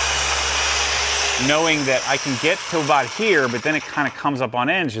 Knowing that I can get to about here, but then it kind of comes up on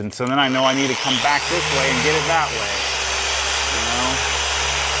edge, and so then I know I need to come back this way and get it that way. You know?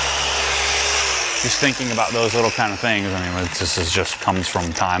 Just thinking about those little kind of things. I mean, this is just comes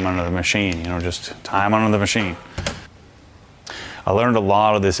from time under the machine, you know, just time under the machine. I learned a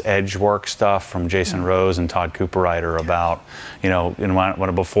lot of this edge work stuff from Jason Rose and Todd Cooperrider about, you know,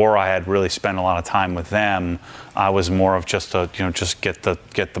 before I had really spent a lot of time with them, I was more of just a, you know, just get the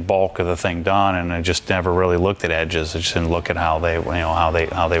bulk of the thing done, and I just never really looked at edges. I just didn't look at how they, you know, how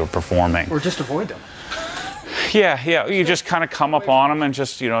they were performing. Or just avoid them. Yeah, you just kind of come up on them and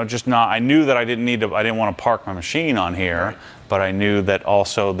just, you know, just not. I knew that I didn't want to park my machine on here, right. But I knew that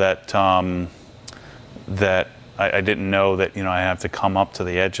also that I didn't know that, you know, I have to come up to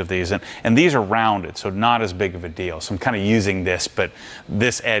the edge of these, and these are rounded, so not as big of a deal. So I'm kind of using this, but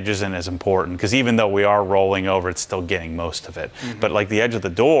this edge isn't as important because even though we are rolling over, it's still getting most of it. Mm-hmm. But like the edge of the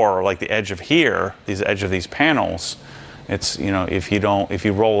door, or like the edge of here, the edge of these panels, it's, you know, if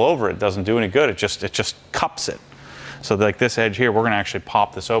you roll over, it doesn't do any good. It just cups it. So like this edge here, we're going to actually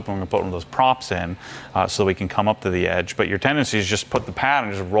pop this open. We're going to put one of those props in so we can come up to the edge. But your tendency is just put the pad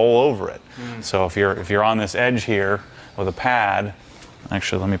and just roll over it. Mm. So if you're on this edge here with a pad,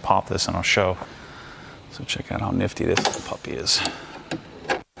 actually let me pop this and I'll show. So check out how nifty this puppy is.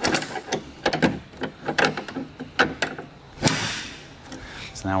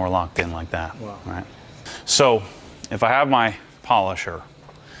 So now we're locked in like that. Wow. All right. So if I have my polisher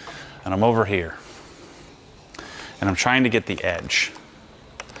and I'm over here, and I'm trying to get the edge.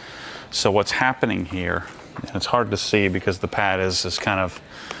 So what's happening here, and it's hard to see because the pad is kind of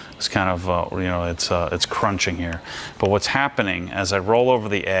you know, it's crunching here. But what's happening as I roll over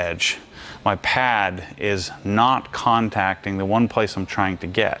the edge, my pad is not contacting the one place I'm trying to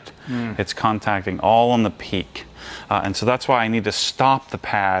get. Mm. It's contacting all on the peak. And so that's why I need to stop the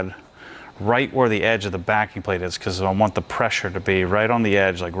pad right where the edge of the backing plate is, because I want the pressure to be right on the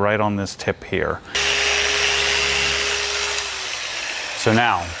edge, like right on this tip here. So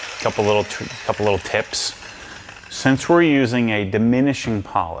now, a couple little tips. Since we're using a diminishing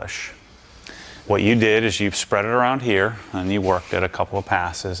polish, what you did is you've spread it around here, and you worked it a couple of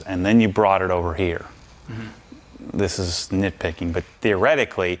passes, and then you brought it over here. Mm-hmm. this is nitpicking, but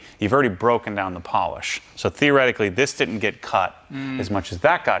theoretically, you've already broken down the polish. So theoretically, this didn't get cut as much as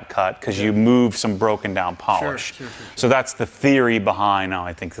that got cut because you moved some broken down polish. Sure. So that's the theory behind, now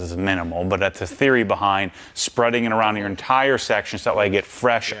I think this is minimal, but that's the theory behind spreading it around your entire section so that way I get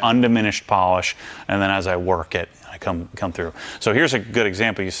fresh, undiminished polish, and then as I work it, I come through. So here's a good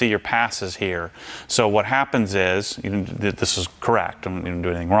example. You see your passes here. So what happens is, this is correct, I didn't do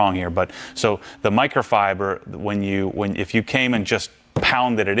anything wrong here, but so the microfiber, if you came and just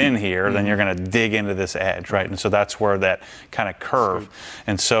pounded it in here, then you're going to dig into this edge, right? And so that's where that kind of curve.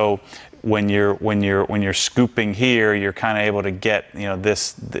 And so when you're scooping here, you're kind of able to get,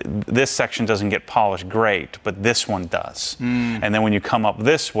 this section doesn't get polished great, but this one does. And then when you come up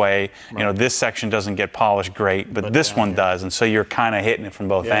this way, this section doesn't get polished great, but this one does. And so you're kind of hitting it from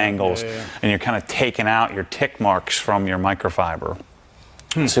both angles, and you're kind of taking out your tick marks from your microfiber.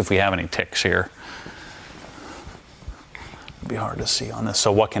 Let's see if we have any ticks here. It'd be hard to see on this.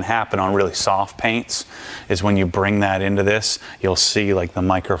 So what can happen on really soft paints is when you bring that into this, you'll see like the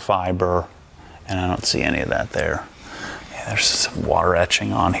microfiber, and I don't see any of that there. Yeah, there's some water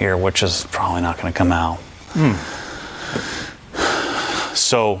etching on here, which is probably not going to come out.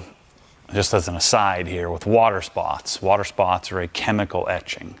 So just as an aside here, with water spots are a chemical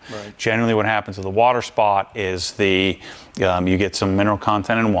etching. Right. Generally what happens with a water spot is you get some mineral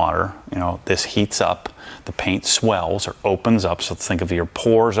content in water, this heats up, the paint swells or opens up, so think of your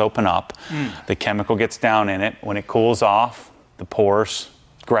pores open up, the chemical gets down in it, when it cools off, the pores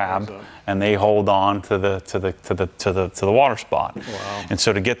grab and they hold on to the water spot. Wow. And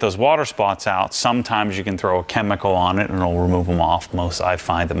so to get those water spots out, sometimes you can throw a chemical on it and it'll remove them off. I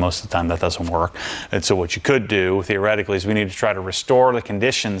find that most of the time that doesn't work. And so what you could do theoretically is we need to try to restore the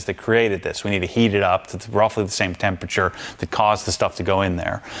conditions that created this. We need to heat it up to roughly the same temperature that caused the stuff to go in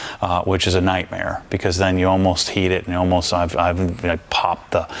there, which is a nightmare because then you almost heat it and I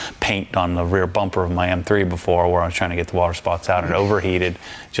popped the paint on the rear bumper of my M3 before where I was trying to get the water spots out and overheated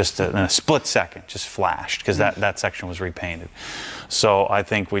just in a split second, just flashed because that section was repainted. So I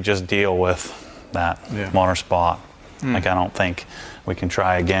think we just deal with that water spot. Like I don't think we can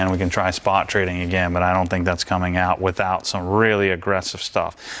try again. We can try spot treating again, but I don't think that's coming out without some really aggressive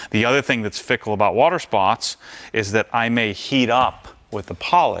stuff. The other thing that's fickle about water spots is that I may heat up with the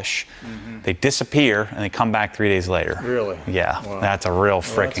polish, they disappear and they come back 3 days later. Really? Yeah, wow. That's a real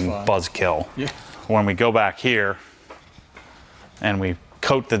freaking buzzkill. Yeah. When we go back here and we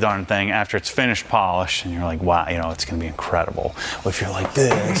coat the darn thing after it's finished polish and you're like, wow, it's going to be incredible. Well, if you're like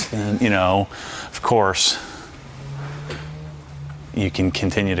this, then, of course, you can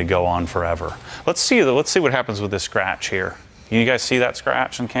continue to go on forever. Let's see what happens with this scratch here. You guys see that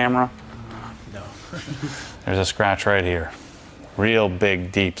scratch on camera? No. There's a scratch right here. Real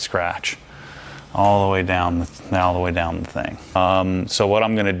big, deep scratch. All the way down the thing. So what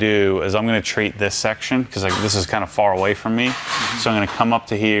I'm going to do is I'm going to treat this section because this is kind of far away from me. So I'm going to come up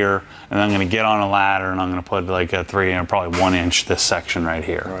to here and I'm going to get on a ladder and I'm going to put like a probably 1 inch this section right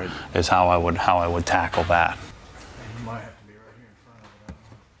here. Right. Is how I would tackle that. You might have to be right here in front of it.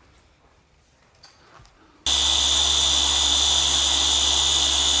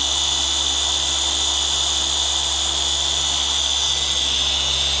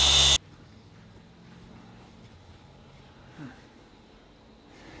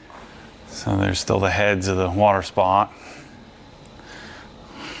 So there's still the heads of the water spot.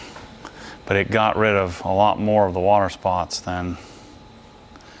 But it got rid of a lot more of the water spots than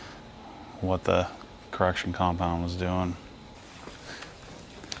what the correction compound was doing.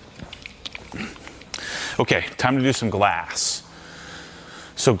 Okay, time to do some glass.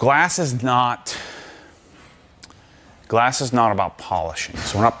 So glass is not about polishing.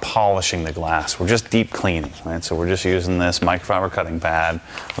 So we're not polishing the glass. We're just deep cleaning, right? So we're just using this microfiber cutting pad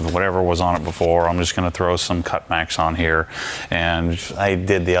with whatever was on it before. I'm just going to throw some Cutmax on here. And I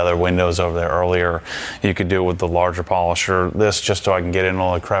did the other windows over there earlier. You could do it with the larger polisher. This, just so I can get in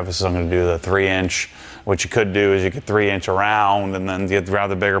all the crevices, I'm going to do the 3-inch. What you could do is you could 3-inch around and then get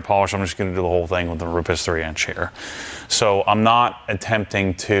rather bigger polish. I'm just going to do the whole thing with the RUPES 3-inch here. So I'm not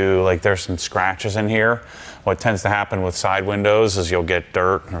attempting to, there's some scratches in here. What tends to happen with side windows is you'll get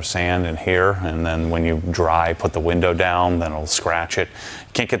dirt or sand in here, and then when you dry, put the window down, then it'll scratch it.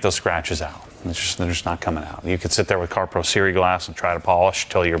 You can't get those scratches out. They're just not coming out. You could sit there with CarPro Series glass and try to polish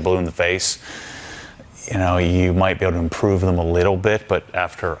till you're blue in the face. You might be able to improve them a little bit, but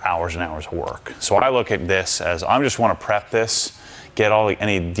after hours and hours of work. So I look at this as I just want to prep this, get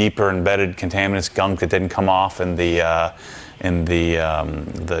any deeper embedded contaminants, gunk that didn't come off in the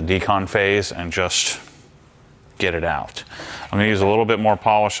decon phase, and just get it out. I'm going to use a little bit more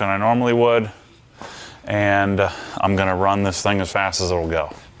polish than I normally would, and I'm gonna run this thing as fast as it'll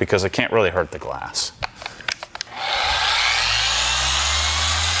go because it can't really hurt the glass.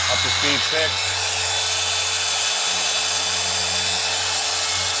 Up to speed 6.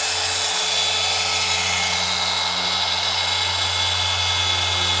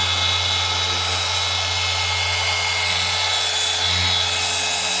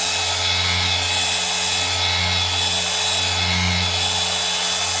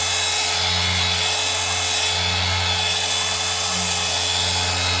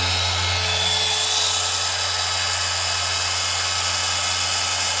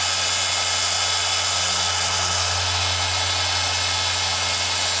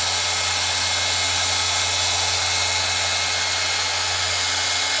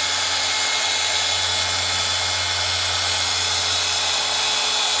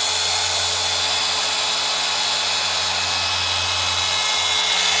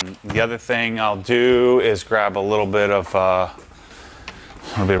 The other thing I'll do is grab a little bit of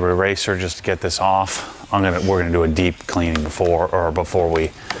eraser just to get this off. We're gonna do a deep cleaning before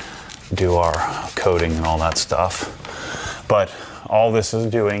we do our coating and all that stuff. But all this is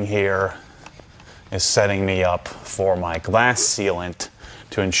doing here is setting me up for my glass sealant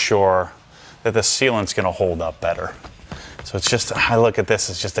to ensure that the sealant's gonna hold up better. So it's just, I look at this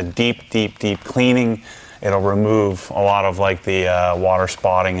as just a deep, deep, deep cleaning. It'll remove a lot of like the water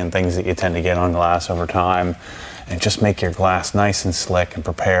spotting and things that you tend to get on glass over time, and just make your glass nice and slick and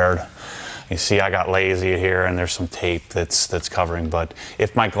prepared. You see I got lazy here and there's some tape that's covering, but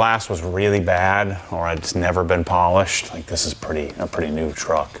if my glass was really bad or it's never been polished, like this is a pretty new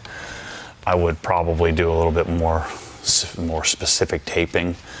truck, I would probably do a little bit more specific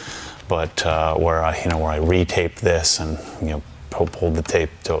taping, but where I retape this and pulled the tape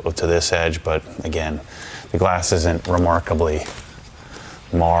to this edge, but again, the glass isn't remarkably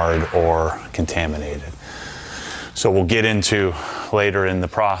marred or contaminated. So we'll get into later in the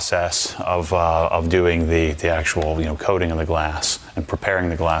process of doing the actual coating of the glass and preparing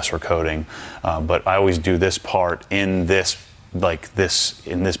the glass for coating. But I always do this part in this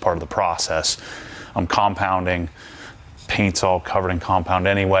part of the process. I'm compounding. Paint's all covered in compound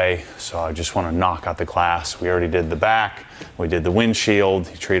anyway, so I just want to knock out the glass. We already did the back, we did the windshield,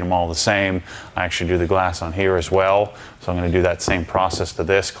 you treat them all the same. I actually do the glass on here as well, so I'm going to do that same process to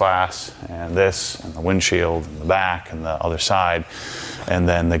this glass and this and the windshield and the back and the other side, and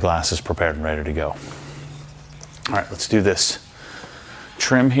then the glass is prepared and ready to go. All right, let's do this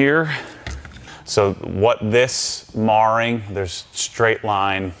trim here. So what this marring, there's straight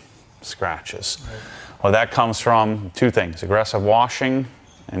line scratches. Right. Well, that comes from two things: aggressive washing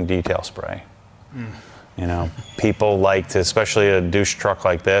and detail spray. People like to, especially a douche truck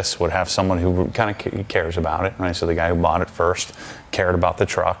like this, would have someone who kind of cares about it, right? So the guy who bought it first cared about the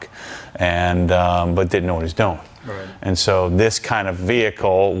truck, and but didn't know what he's doing. Right. And so this kind of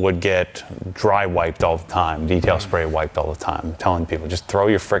vehicle would get dry wiped all the time, detail spray wiped all the time. I'm telling people, just throw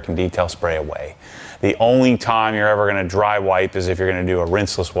your frickin' detail spray away. The only time you're ever going to dry wipe is if you're going to do a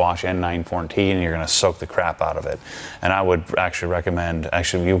rinseless wash N914 and you're going to soak the crap out of it. And I would actually recommend,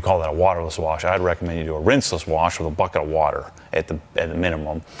 you would call that a waterless wash. I'd recommend you do a rinseless wash with a bucket of water at the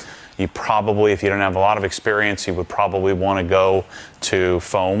minimum. You probably, if you don't have a lot of experience, you would probably want to go to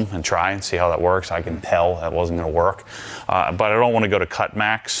foam and try and see how that works. I can tell that wasn't going to work. But I don't want to go to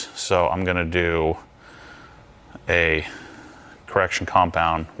Cutmax, so I'm going to do a correction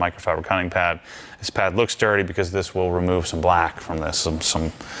compound microfiber cutting pad. This pad looks dirty because this will remove some black from this.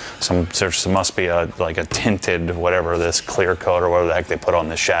 There must be like a tinted whatever, this clear coat or whatever the heck they put on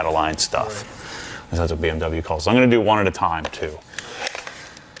this shadow line stuff. Right. That's what BMW calls it. So I'm going to do one at a time too.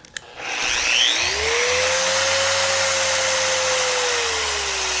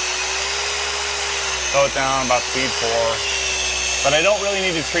 Throw it down about speed 4. But I don't really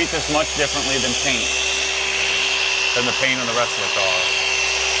need to treat this much differently than the paint on the rest of the car.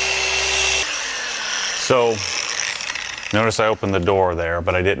 So notice I opened the door there,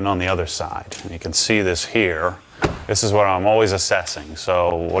 but I didn't on the other side. And you can see this here. This is what I'm always assessing.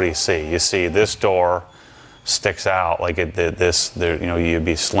 So what do you see? You see this door sticks out like it did this. You'd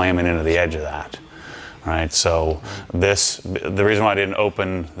be slamming into the edge of that. Right, so the reason why I didn't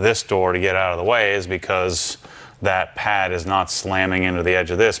open this door to get out of the way is because that pad is not slamming into the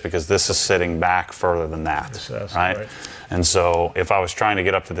edge of this, because this is sitting back further than that, right? And so if I was trying to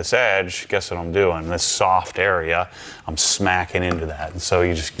get up to this edge, guess what I'm doing? This soft area, I'm smacking into that. And so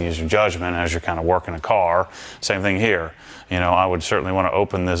you just use your judgment as you're kind of working a car. Same thing here. I would certainly want to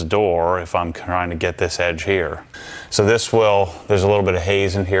open this door if I'm trying to get this edge here. So there's a little bit of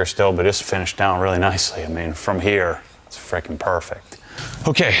haze in here still, but it's finished down really nicely. I mean, from here, it's freaking perfect.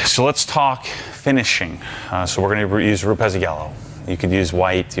 Okay, so let's talk finishing. So we're going to use RUPES yellow. You could use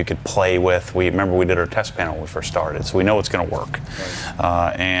white, you could play with. Remember we did our test panel when we first started, so we know it's going to work.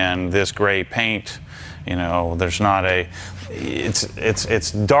 Right. And this gray paint, you know, there's not a,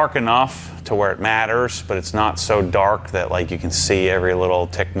 it's dark enough to where it matters, but it's not so dark that like you can see every little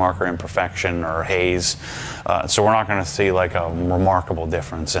tick marker imperfection or haze. So we're not going to see like a remarkable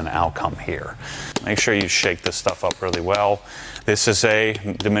difference in outcome here. Make sure you shake this stuff up really well. This is a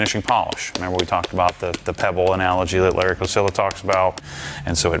diminishing polish. Remember we talked about the pebble analogy that Larry Cosilla talks about,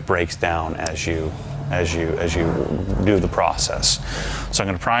 and so it breaks down as you do the process. So I'm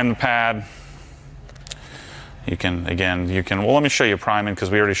going to prime the pad. You can well, let me show you priming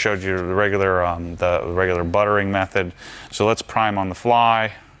because we already showed you the regular buttering method. So let's prime on the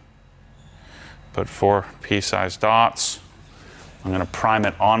fly. Put 4 pea-sized dots. I'm going to prime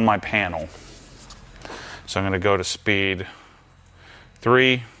it on my panel. So I'm going to go to speed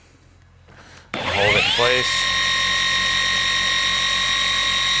 3, hold it in place,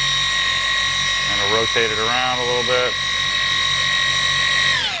 and rotate it around a little bit.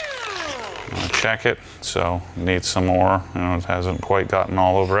 I'm going to check it, so it needs some more. You know, it hasn't quite gotten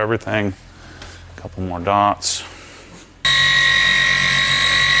all over everything. A couple more dots.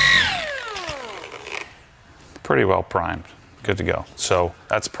 Pretty well primed, good to go. So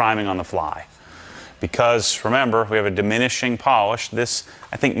that's priming on the fly. Because remember, we have a diminishing polish. This,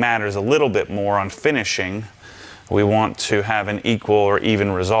 I think, matters a little bit more on finishing. We want to have an equal or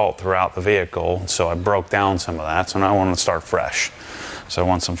even result throughout the vehicle. So I broke down some of that. So now I want to start fresh. So I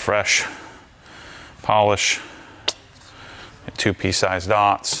want some fresh polish, 2 pea-sized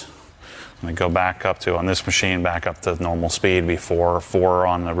dots. I'm going to go back up to, on this machine, back up to normal speed before 4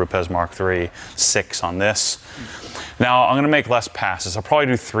 on the RUPES Mark III, 6 on this. Now I'm going to make less passes. I'll probably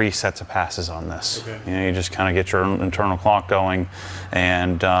do 3 sets of passes on this. Okay. You know, you just kind of get your internal clock going.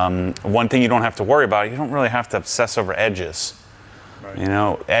 And one thing you don't have to worry about, you don't really have to obsess over edges. Right. You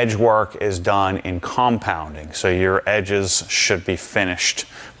know, edge work is done in compounding, so your edges should be finished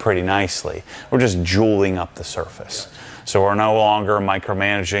pretty nicely. We're just jeweling up the surface. Yeah. So we're no longer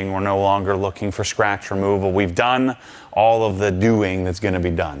micromanaging, we're no longer looking for scratch removal. We've done all of the doing that's going to be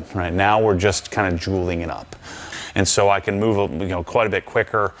done. Right now we're just kind of jeweling it up. And so I can move, you know, quite a bit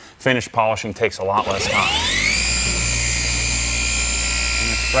quicker. Finished polishing takes a lot less time.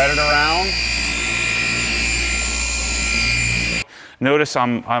 Spread it around. Notice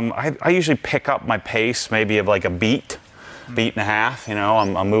I usually pick up my pace maybe of like a beat and a half. You know,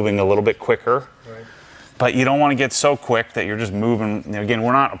 I'm moving a little bit quicker. Right. But you don't want to get so quick that you're just moving. You know, again,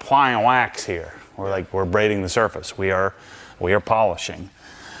 we're not applying wax here. We're braiding the surface. We are polishing.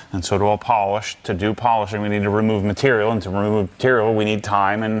 And so to do polishing, we need to remove material, and to remove material, we need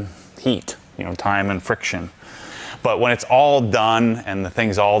time and heat. You know, time and friction. But when it's all done and the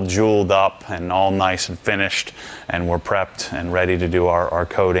thing's all jeweled up and all nice and finished, and we're prepped and ready to do our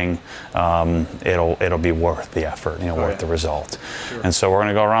coating, it'll be worth the effort, you know, worth the result. Sure. And so we're going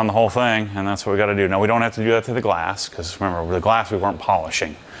to go around the whole thing, and that's what we got to do. Now we don't have to do that to the glass, because remember, the glass we weren't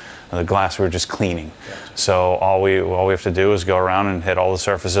polishing. The glass we were just cleaning. Gotcha. So all we have to do is go around and hit all the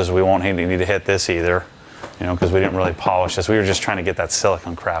surfaces. We won't need to hit this either, you know, because we didn't really polish this. We were just trying to get that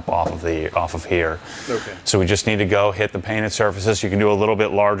silicone crap off of here. Okay. So we just need to go hit the painted surfaces. You can do a little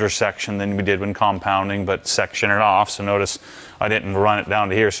bit larger section than we did when compounding, but section it off. So notice I didn't run it down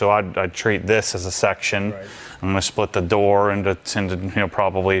to here. So I'd treat this as a section. Right. I'm going to split the door into you know,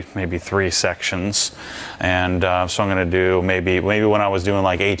 probably maybe 3 sections, and so I'm going to do maybe when I was doing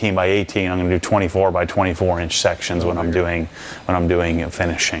like 18 by 18, I'm going to do 24 by 24 inch sections when I'm doing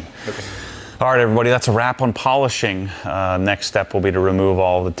finishing. Okay. All right, everybody, that's a wrap on polishing. Next step will be to remove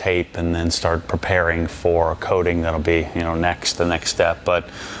all the tape and then start preparing for coating. That'll be, you know, the next step. But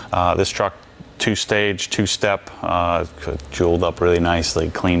this truck, 2-stage, 2-step, jeweled up really nicely,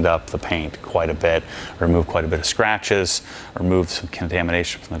 cleaned up the paint quite a bit, removed quite a bit of scratches, removed some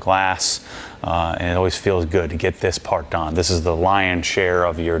contamination from the glass, and it always feels good to get this part done. This is the lion's share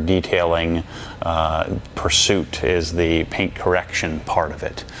of your detailing pursuit, is the paint correction part of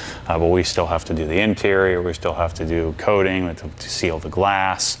it. But we still have to do the interior, we still have to do coating, we have to seal the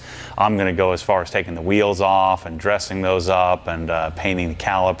glass. I'm going to go as far as taking the wheels off and dressing those up and painting the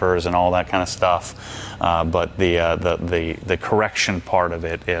calipers and all that kind of stuff. But the correction part of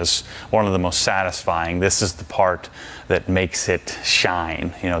it is one of the most satisfying. This is the part that makes it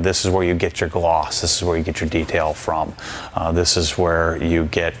shine. You know, this is where you get your gloss. This is where you get your detail from. This is where you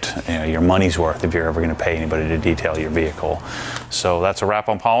get, you know, your money's worth if you're ever going to pay anybody to detail your vehicle. So that's a wrap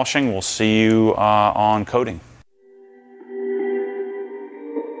on polishing. We'll see you on coating.